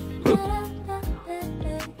了。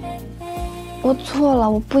我错了，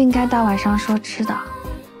我不应该大晚上说吃的。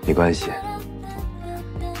没关系，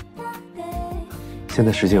现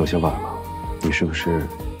在时间有些晚了，你是不是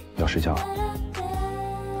要睡觉了？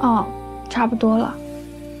哦，差不多了。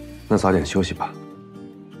那早点休息吧，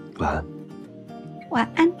晚安。晚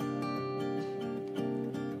安。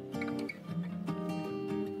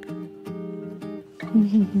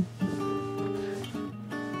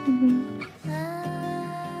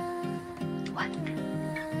晚安。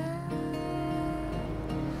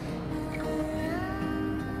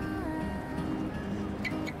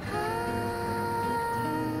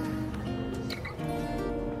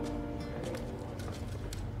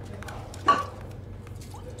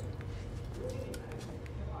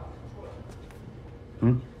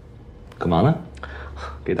干嘛呢？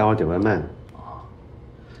给大伙点外卖呢。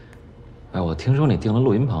哎，我听说你订了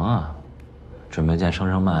录音棚啊，准备见声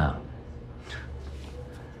声慢啊？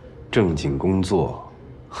正经工作。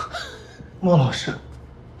莫老师，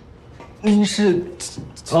您是？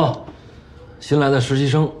哦，新来的实习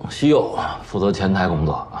生西柚，负责前台工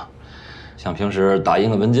作啊。像平时打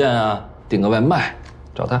印个文件啊，订个外卖，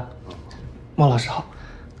找他。莫老师好。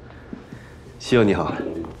西柚你好。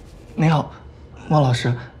你好，莫老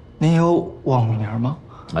师，您有网名吗？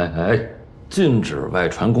哎，禁止外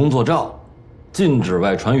传工作照，禁止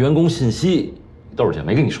外传员工信息。豆儿姐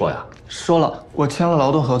没跟你说呀？说了，我签了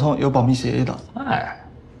劳动合同，有保密协议的。哎，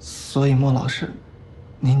所以莫老师，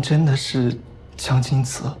您真的是江金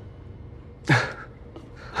慈？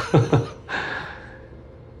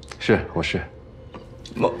是，我是。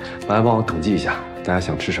来帮我统计一下，大家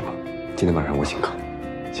想吃什么？今天晚上我请客，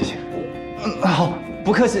谢谢。好，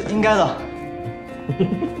不客气，应该的。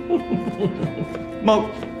茂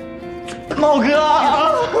哥，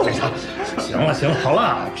行了，好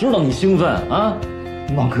了，知道你兴奋啊。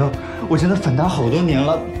茂哥，我真的粉他好多年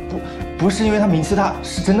了，不是因为他名气大，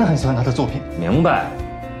是真的很喜欢他的作品。明白，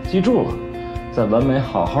记住了，在完美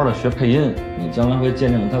好好的学配音，你将来会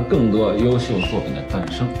见证他更多优秀作品的诞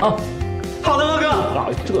生啊。好的，茂哥。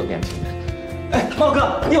好，这年轻人。哎，茂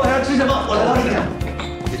哥，你晚上吃什么？我来帮你点。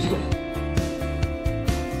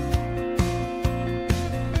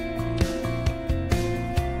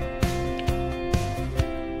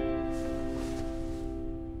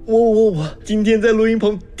我今天在录音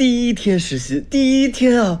棚第一天实习，第一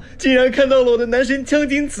天啊，竟然看到了我的男神江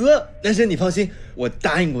金慈。男神，你放心，我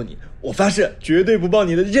答应过你，我发誓绝对不爆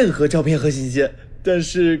你的任何照片和信息。但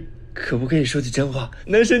是，可不可以说句真话？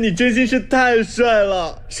男神，你真心是太帅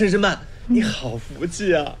了。申申曼，你好福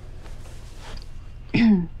气啊！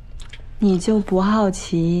你就不好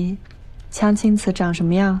奇江金慈长什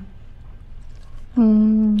么样？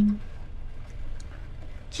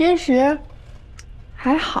其实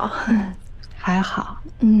还好，还好。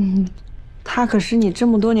他可是你这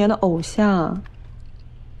么多年的偶像。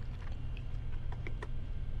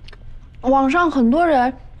网上很多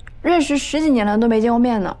人认识10几年了都没见过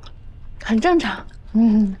面呢，很正常。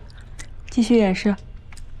继续掩饰。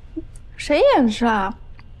谁掩饰啊？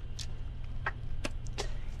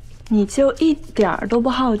你就一点儿都不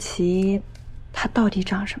好奇他到底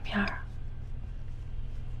长什么样啊？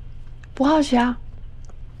不好奇啊。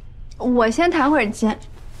我先弹会儿琴。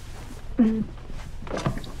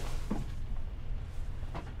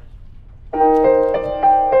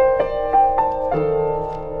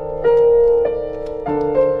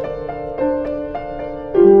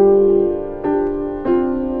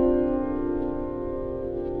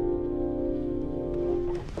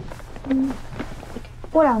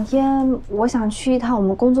过2天我想去一趟我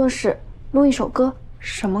们工作室录一首歌。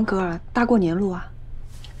什么歌啊？大过年录啊？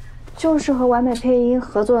就是和完美配音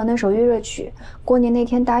合作的那首预热曲，过年那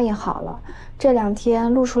天答应好了，这2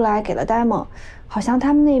天录出来给了 demo， 好像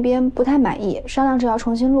他们那边不太满意，商量着要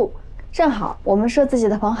重新录。正好我们设自己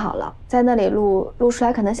的棚好了，在那里录出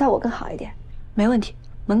来可能效果更好一点。没问题，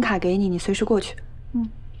门卡给你，你随时过去。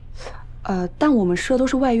但我们设都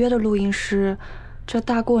是外约的录音师，这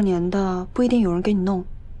大过年的不一定有人给你弄。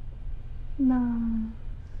那，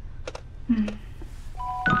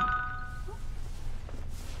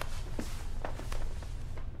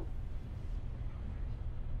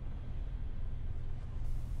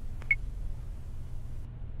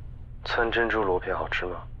汆珍珠螺片好吃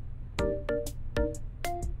吗？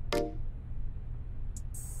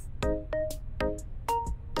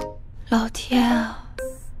老天啊，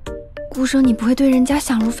顾生，你不会对人家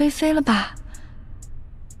想入非非了吧？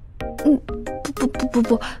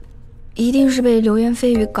不，一定是被流言蜚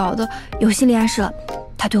语搞得有心理暗示了。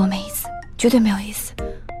他对我没意思，绝对没有意思。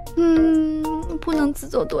不能自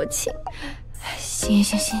作多情。行，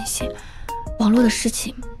网络的事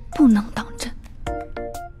情不能当真。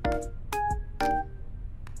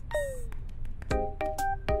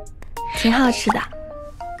挺好吃的。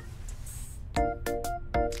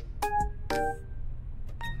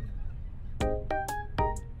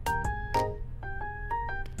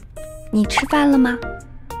你吃饭了吗？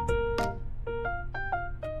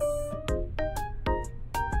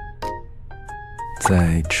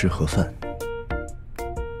在吃盒饭。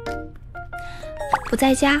不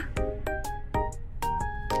在家。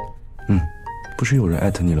不是有人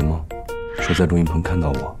艾特你了吗？说在录音棚看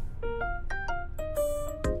到我。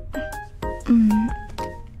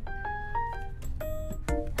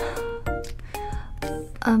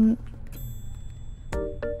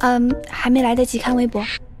还没来得及看微博。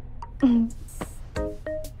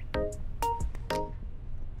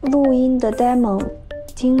录音的 demo，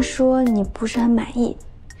 听说你不是很满意。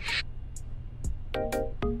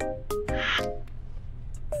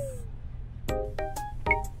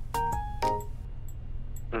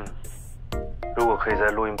如果可以在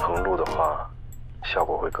录音棚录的话，效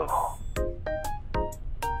果会更好。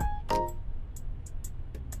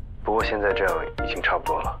不过现在这样已经差不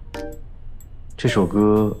多了。这首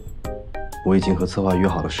歌我已经和策划约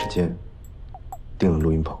好了时间，定了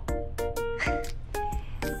录音棚。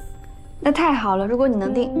那太好了，如果你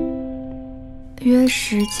能定，约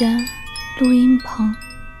时间，录音棚。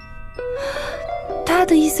他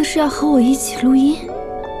的意思是要和我一起录音？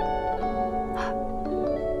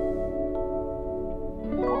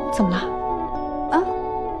怎么了？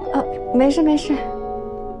没事没事。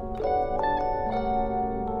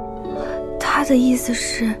他的意思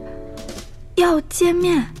是要见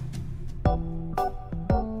面。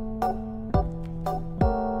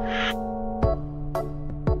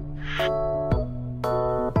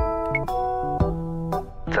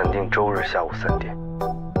暂定周日下午3点。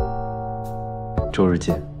周日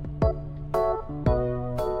见。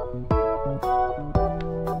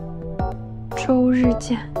周日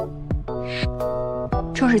见。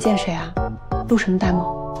周日见谁啊？录什么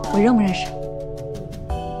demo？ 我认不认识？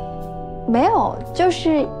没有，就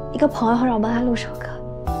是一个朋友让我帮他录首歌。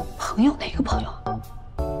朋友？哪个朋友？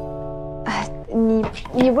哎，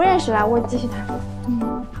你不认识啦，我继续谈。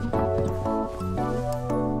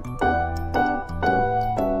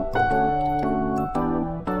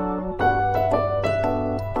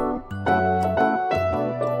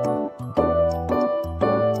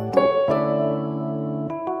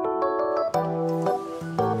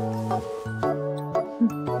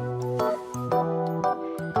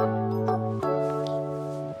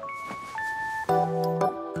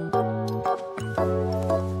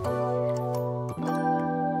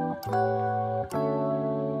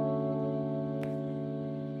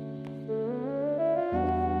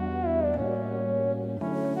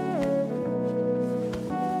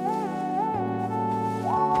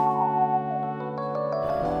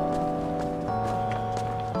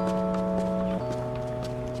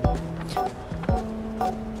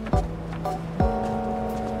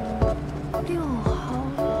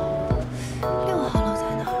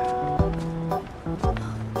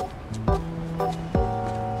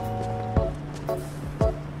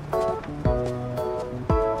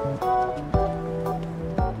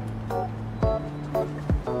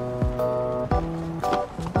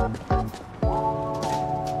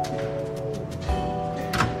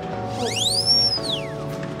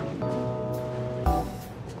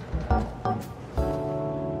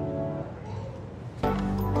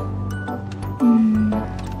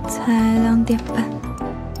才2点半，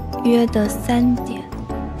约的3点。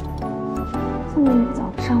这么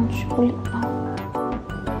早上去不礼貌。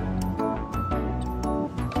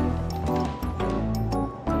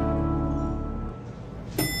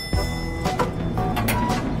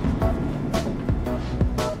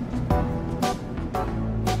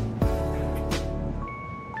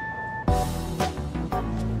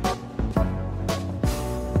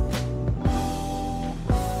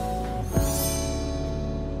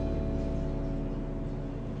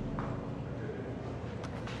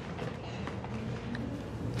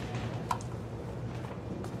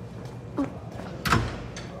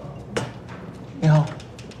你好，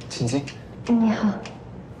请进。你好。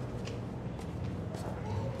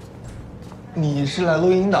你是来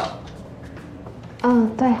录音的？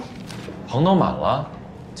对。棚都满了，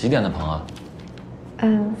几点的棚啊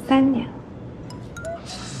？3点。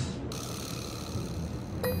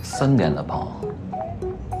3点的棚。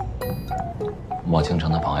莫倾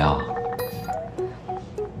城的朋友。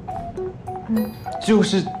就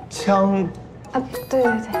是枪。对对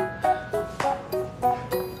对。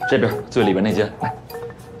这边最里边那间，来。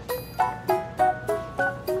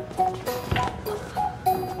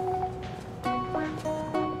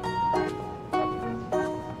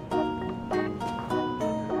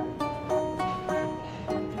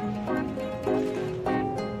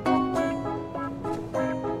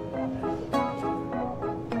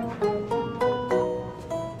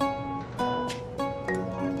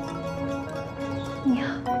你好。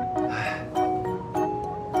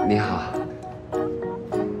你好。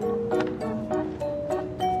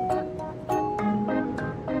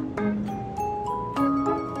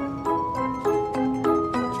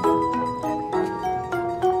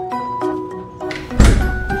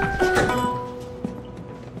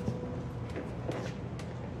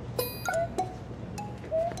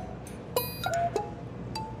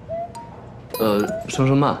生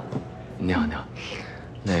生曼，你好，你好，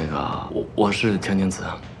那个我是江天子。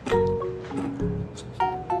啊，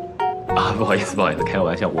不好意思，开个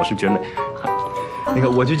玩笑，我是绝美。那个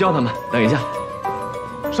我去叫他们，等一下。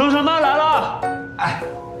生生曼来了。哎，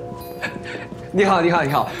你好，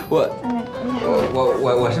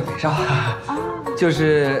我是北少，就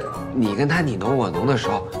是你跟他你侬我侬的时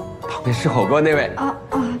候，旁边吃火锅那位。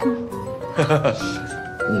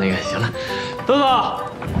那个行了，豆豆。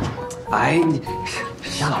哎，你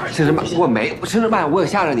夏老师，生生曼，我没生生曼，我有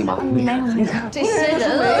吓着你吗？没有。这些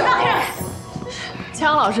人，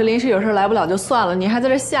枪老师临时有事来不了就算了，你还在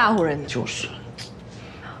这吓唬人家。就是。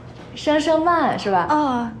生生曼是吧？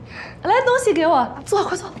啊，来，东西给我，坐，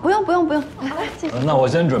快坐。不用，来，这个。那我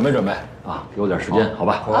先准备啊，给我点时间，好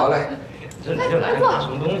吧？好嘞。这里就来点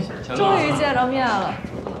什么东西？终于见着面了。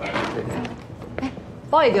哎，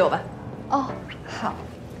包也给我吧。哦，好。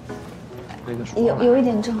背个有一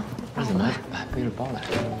点重。你怎么还背着包来？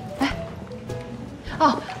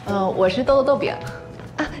我是豆豆饼。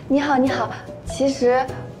啊，你好。其实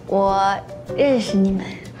我认识你们。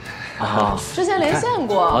啊，之前连线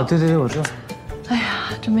过。啊，对，我知道。哎呀，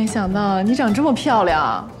真没想到你长这么漂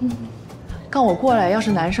亮。刚我过来，要是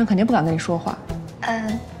男生肯定不敢跟你说话。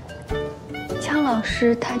枪老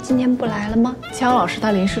师他今天不来了吗？枪老师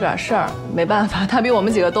他临时有点事儿，没办法，他比我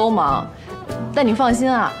们几个都忙。但你放心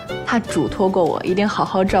啊，他嘱托过我，一定好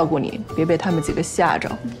好照顾你，别被他们几个吓着。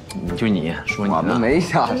就你说你，我们没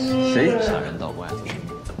吓，谁吓人倒怪？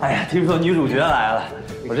哎呀，听说女主角来了，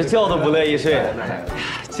我这觉都不乐意睡。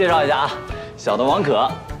介绍一下啊，小的王可。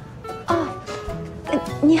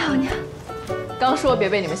你好。刚说别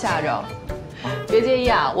被你们吓着，别介意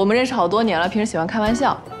啊，我们认识好多年了，平时喜欢开玩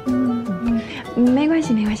笑。没关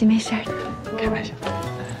系，没事儿。开玩笑。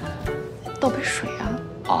倒杯水啊。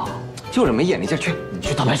啊，就这么眼力劲，去，你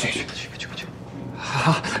去倒杯水去。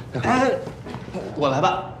好，哎，我来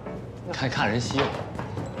吧。看人稀有，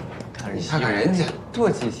看人家多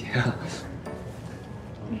积极啊！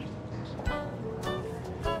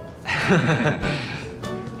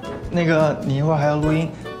那个，你一会儿还要录音，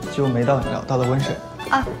就没倒饮料，倒的温水。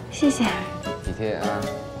啊，谢谢。体贴啊。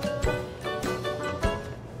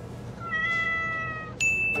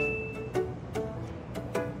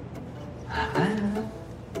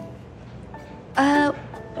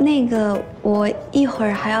那个，我一会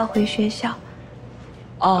儿还要回学校。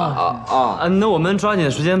那我们抓紧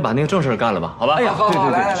时间把那个正事干了吧，好吧？哎呀，好，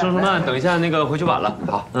来，生生曼，等一下那个回去晚了。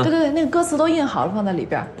好，对，那个歌词都印好了，放在里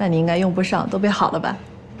边，但你应该用不上，都背好了吧？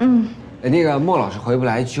那个莫老师回不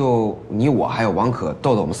来，就你我还有王可、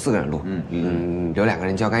豆豆，我们4个人录。留2个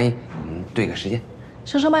人交干音，对个时间。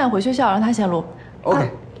生生曼要回学校，让他先录。OK。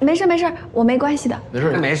没事，我没关系的。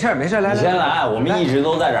没事，来，你先来，我们一直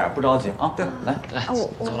都在这儿，不着急啊。对，来，我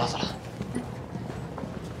走了。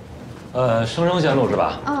生生先录是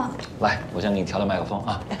吧？来，我先给你调麦克风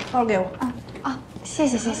啊。包给我。谢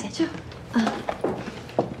谢。就。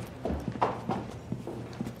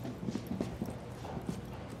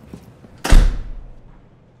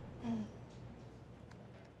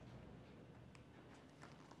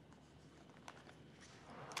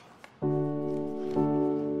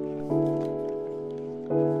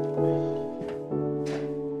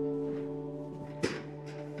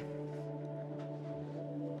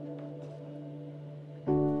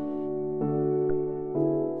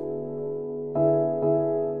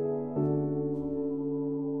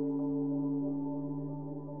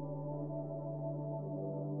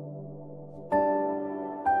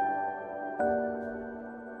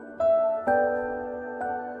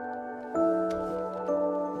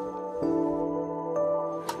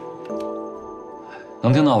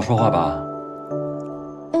能听到我说话吧？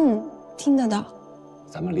听得到。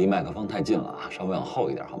咱们离麦克风太近了啊，稍微往后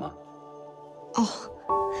一点好吗？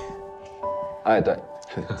哎，对，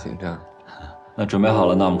紧张。那准备好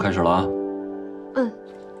了，那我们开始了啊。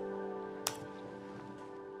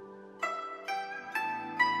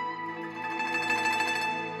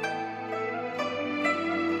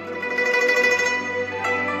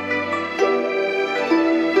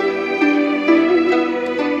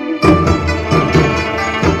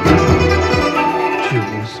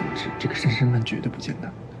绝对不简单，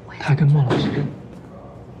他跟莫老师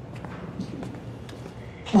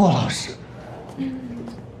莫老师，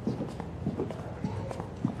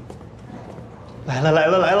来了来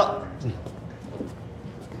了来了。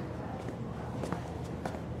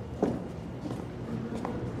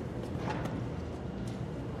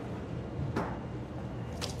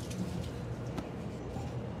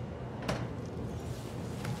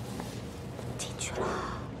进去了，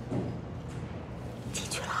进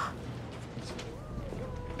去了。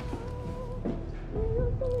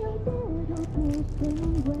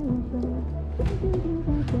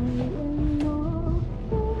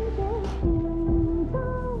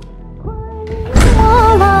我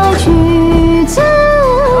来去自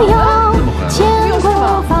由，千古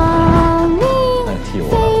芳名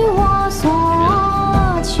非我所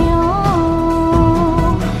求。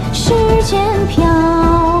世间漂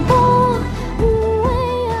泊，无为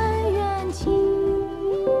恩怨情。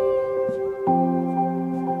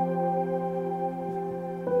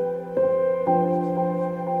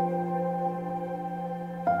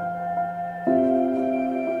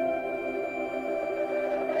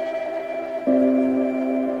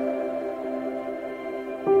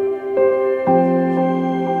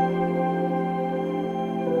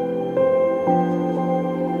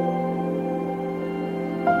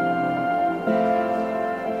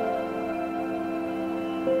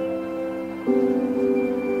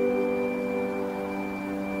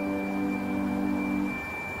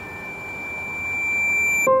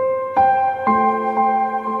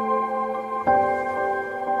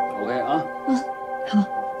OK 啊，好。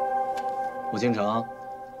吴倾城，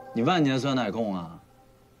你万年酸奶控啊？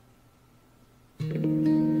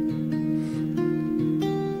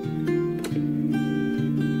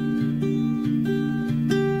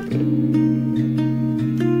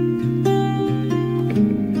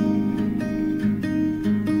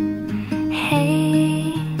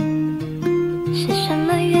嘿，是什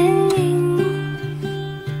么原因？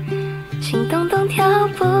心咚咚跳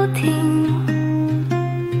不停，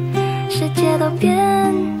世界都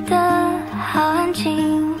变得好安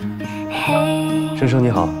静。嘿，生生你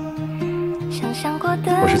好，想象过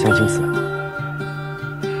的我是江青子。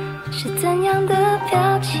是怎样的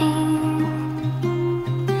表情，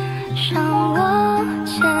让我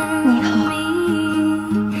沉迷。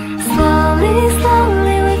Slowly,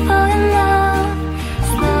 slowly we fall in love.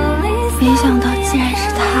 Slowly, 没想到竟然是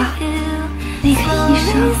他，那个医生。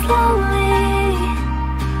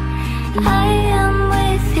 I am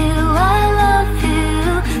with you, I love you.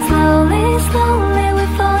 Slowly, slowly we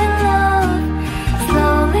fall in love.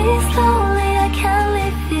 Slowly, slowly I can't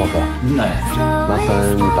leave you. 宝哥，麻烦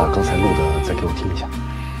你把刚才录的再给我听一下。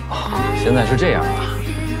现在是这样啊，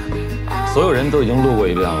所有人都已经录过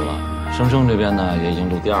一遍了，生生这边呢也已经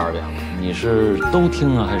录第2遍了。你是都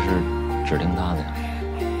听啊，还是只听他的呀？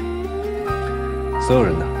所有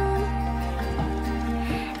人的。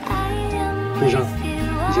生生，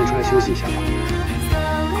你先出来休息一下吧。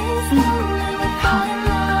好。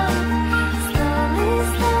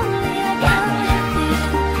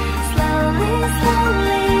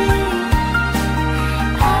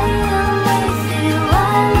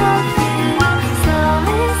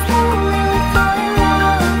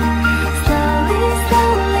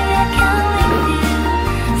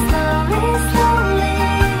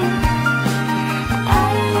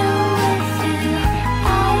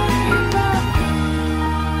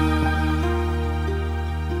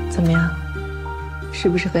 怎么样？是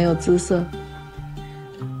不是很有姿色？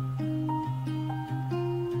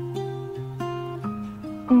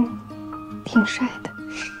挺帅的。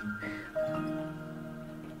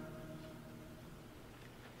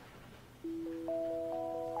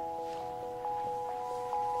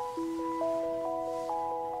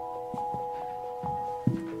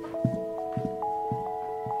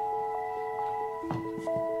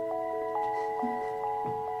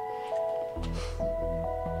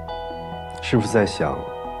是不是在想，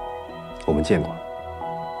我们见过？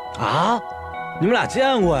啊？你们俩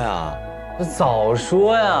见过呀？那早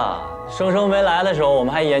说呀！生生没来的时候，我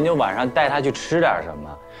们还研究晚上带他去吃点什么，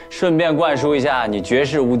顺便灌输一下你绝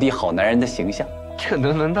世无敌好男人的形象。这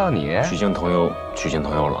能轮到你？曲线投右，曲线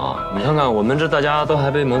投右了啊！你看看，我们这大家都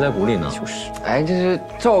还被蒙在鼓里呢。就是。哎，这是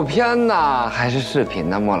照片呢，还是视频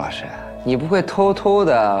呢？莫老师，你不会偷偷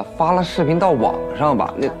的发了视频到网上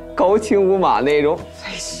吧？那高清无码那种。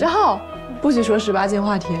笑，不许说18禁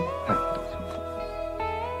话题。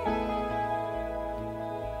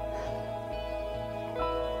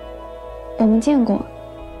我们见过，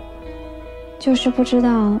就是不知道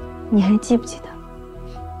你还记不记得？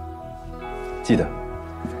记得。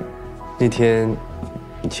那天，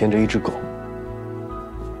你牵着一只狗。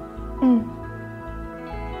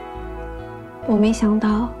我没想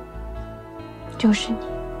到，就是你。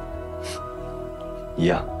一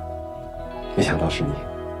样，没想到是你。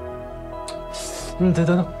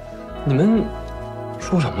等，你们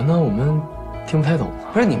说什么呢？我们听不太懂。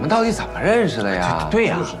不是你们到底怎么认识的呀？对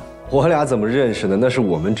呀，我俩怎么认识的？那是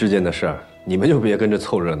我们之间的事儿，你们就别跟着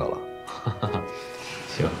凑热闹了。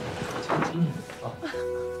行。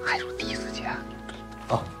还是我第一次见。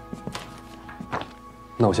啊，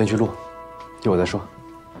那我先去录，一会儿再说。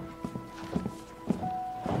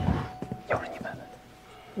要是你问问，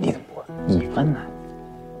你怎么不问？一分呢？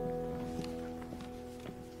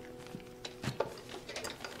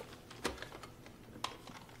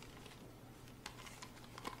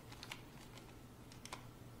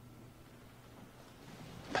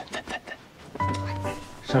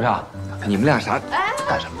盛盛，你们俩啥？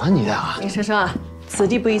干什么？你俩？你盛盛啊，此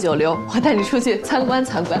地不宜久留，我带你出去参观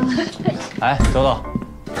参观。哎，豆豆，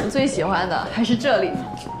我最喜欢的还是这里，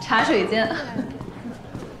茶水间。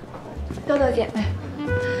豆豆姐，哎，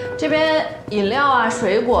这边饮料啊、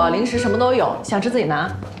水果、零食什么都有，想吃自己拿。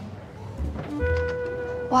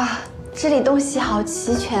哇，这里东西好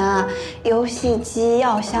齐全啊，游戏机、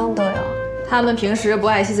药箱都有。他们平时不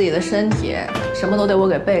爱惜自己的身体，什么都得我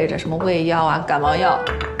给备着，什么胃药啊、感冒药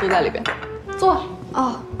都在里边。坐。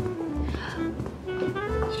哦。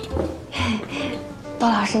窦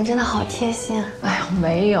老师，你真的好贴心啊！哎呦，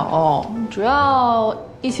没有，主要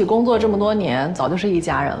一起工作这么多年，早就是一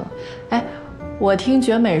家人了。哎，我听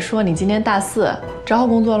觉美说你今年大4，找好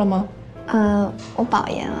工作了吗？我保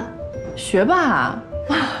研了。学霸啊？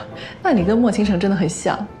那你跟莫倾城真的很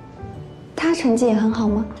像。他成绩也很好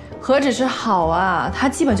吗？何止是好啊，他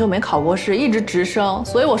基本就没考过试，一直直升，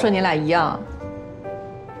所以我说你俩一样。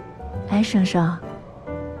哎，生生，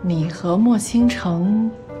你和莫倾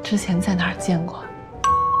城之前在哪儿见过？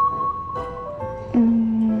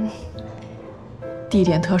地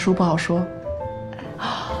点特殊不好说。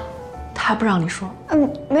他不让你说。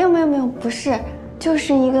没有，不是，就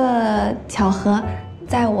是一个巧合，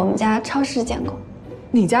在我们家超市见过。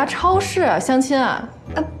你家超市相亲啊？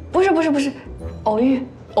不是，偶遇。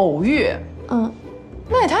偶遇？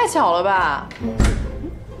那也太巧了吧！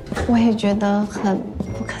我也觉得很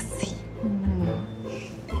不可思议。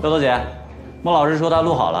豆豆姐，莫老师说他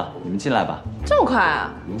录好了，你们进来吧。这么快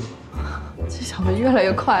啊？这小子越来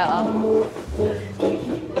越快了。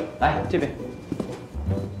来这边。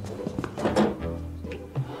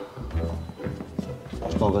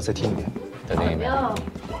茂哥，再听一遍。再听一遍。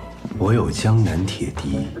我有江南铁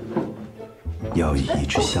笛，要以一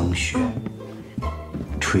支香雪，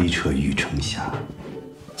吹彻玉城下，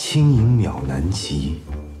轻盈渺难及，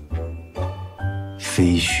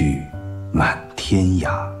飞絮满天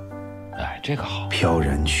涯。哎，这个好。飘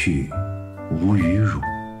然去，无与汝，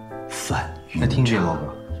泛云茶。再听一遍，茂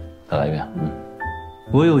哥。再来一遍。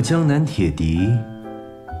我有江南铁笛，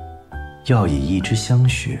要以一支香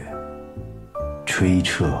雪，吹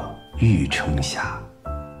彻玉城下，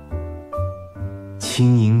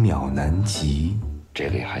轻盈渺难及。这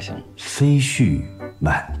个也还行。飞絮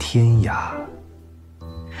满天涯，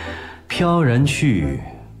飘然去，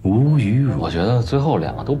无与汝。我觉得最后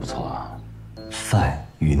2个都不错啊。泛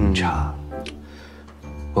云茶。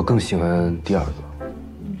我更喜欢第2个。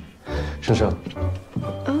盛盛，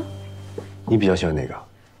你比较喜欢哪个？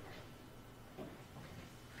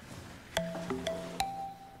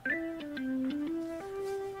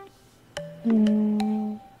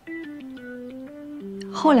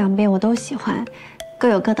后2遍我都喜欢，各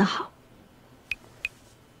有各的好。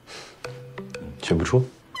选不出？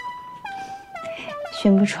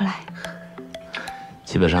选不出来。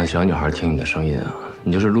基本上小女孩听你的声音啊，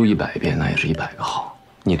你就是录100遍，那也是100个好。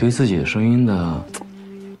你对自己的声音的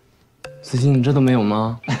自信，这都没有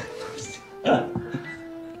吗？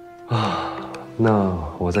啊，那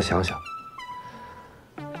我再想想。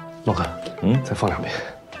茂哥，再放2遍。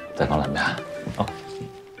再放2遍。好。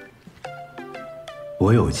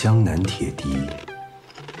我有江南铁笛，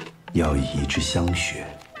要以一支香雪，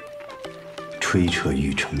吹彻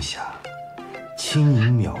玉城下，轻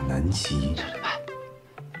盈渺难及。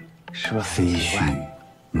是不是飞絮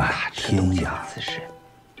满天涯，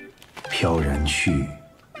飘然去，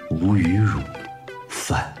无与汝，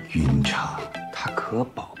泛云茶。他可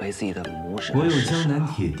宝贝自己的母史。我有江南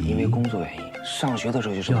铁笛，因为工作原因，上学的时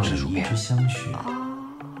候就这么吃薯片。要以一支香雪，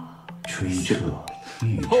吹彻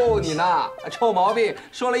玉城下。哦，你呢？臭毛病，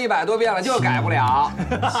说了100多遍了，就是改不了。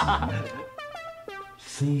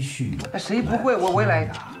飞絮。谁不会？我也来一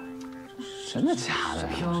个。真的假的？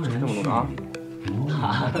飘然去。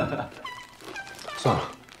算了，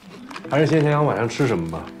还是先想想晚上吃什么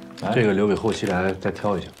吧。这个留给后期来再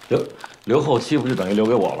挑一下。留后期不就等于留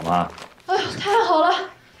给我了吗？哎呀，太好了，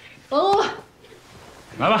完了。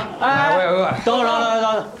来吧。哎，我也饿。等会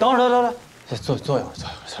儿，坐一会儿。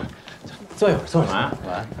坐一会儿。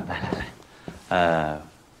来。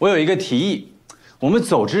我有一个提议，我们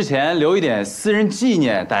走之前留一点私人纪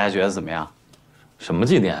念，大家觉得怎么样？什么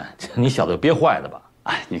纪念？你小子憋坏的吧？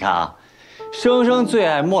哎，你看啊，生生最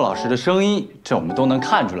爱莫老师的声音，这我们都能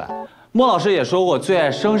看出来。莫老师也说过最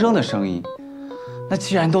爱生生的声音。那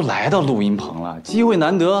既然都来到录音棚了，机会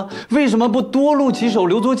难得，为什么不多录几首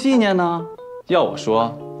留作纪念呢？要我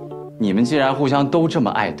说，你们既然互相都这么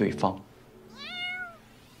爱对方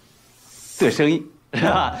的声音，是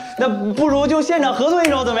吧？那不如就现场合作一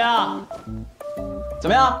首，怎么样？怎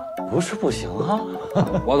么样？不是不行啊，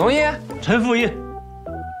我同意。陈复议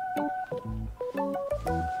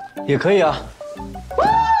也可以啊。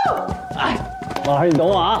哎，王老师，你懂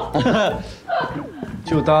我啊。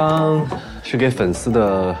就当是给粉丝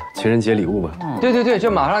的情人节礼物吧。对对对，这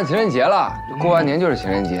马上情人节了，过完年就是情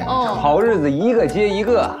人节，好日子一个接一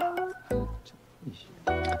个。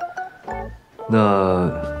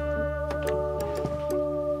那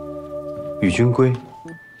与君归，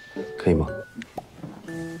可以吗？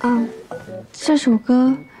这首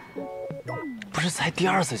歌不是才第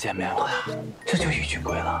2次见面了呀，这就与君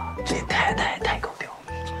归了，这也太高调了。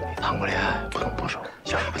没谈过恋爱，不懂不熟，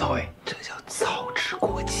小意不到位，这叫操之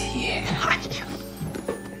过急。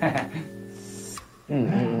哎呀，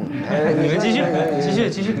你们继续。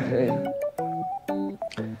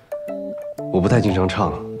我不太经常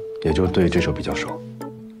唱，也就对这首比较熟。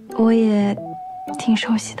我也挺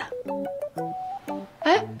熟悉的。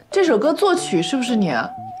哎，这首歌作曲是不是你啊？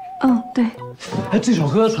对。哎，这首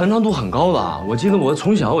歌传唱度很高的啊！我记得我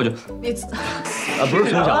从小我就你不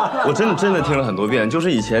是从小，我真的听了很多遍。就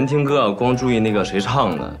是以前听歌啊，光注意那个谁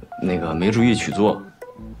唱的，那个没注意曲作。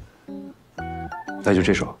那就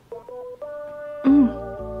这首。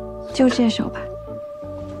就这首吧。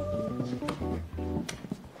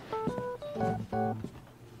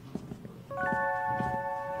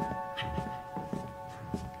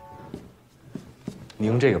你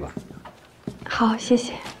用这个吧。好，谢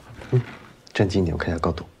谢。站近一点，我看一下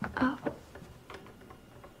高度。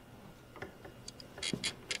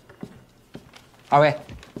二位，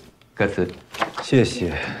歌词，谢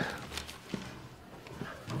谢。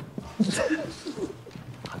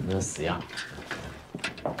喊得死样。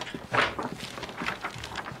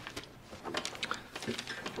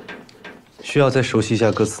需要再熟悉一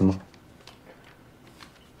下歌词吗？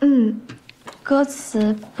歌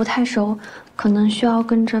词不太熟，可能需要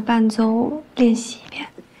跟着伴奏练习一遍。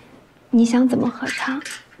你想怎么合唱？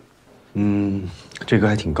这歌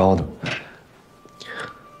还挺高的，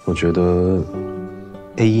我觉得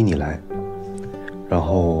A1你来，然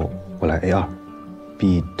后我来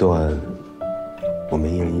A2，B 段我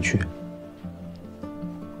们一人一句，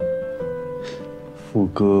副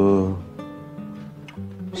歌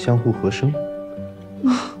相互和声。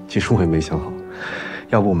其实我也没想好，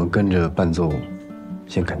要不我们跟着伴奏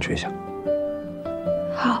先感觉一下。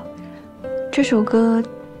好，这首歌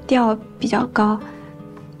调比较高，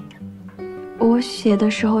我写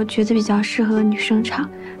的时候觉得比较适合女生唱。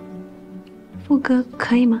副歌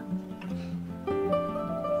可以吗？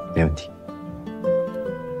没问题。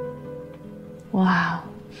哇，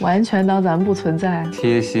完全当咱们不存在，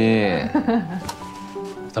贴心。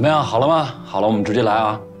怎么样？好了吗？好了，我们直接来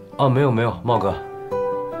啊。没有，茂哥，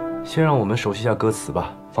先让我们熟悉一下歌词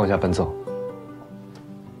吧，放下伴奏。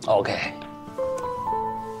OK。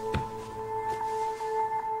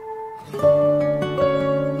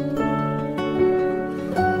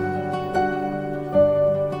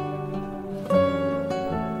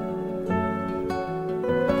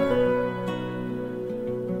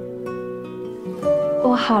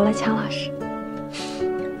我好了，强老师。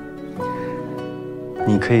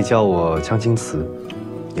你可以叫我江青瓷，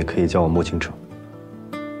也可以叫我莫倾城，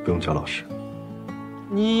不用叫老师。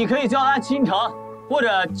你可以叫他倾城，或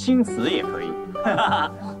者青瓷也可以。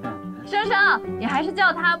生生，你还是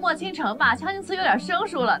叫他莫倾城吧，江青瓷有点生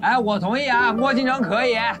疏了。哎，我同意啊，莫倾城可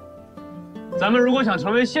以。咱们如果想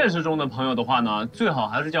成为现实中的朋友的话呢，最好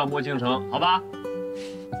还是叫莫倾城，好吧？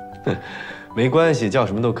没关系，叫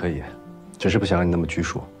什么都可以，只是不想让你那么拘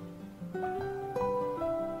束。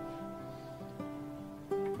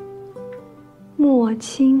莫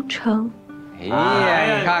倾城。哎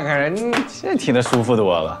呀，你看看人，这听得舒服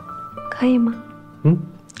多了。可以吗？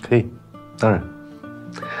可以，当然。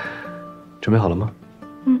准备好了吗？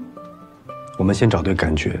我们先找对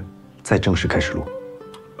感觉，再正式开始录，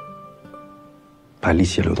把力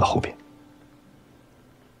气留到后边。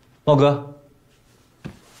茂哥，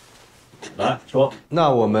来说。那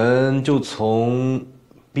我们就从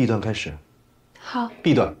B 段开始。好。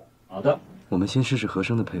 B 段。好的。我们先试试和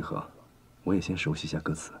声的配合，我也先熟悉一下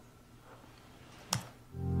歌词。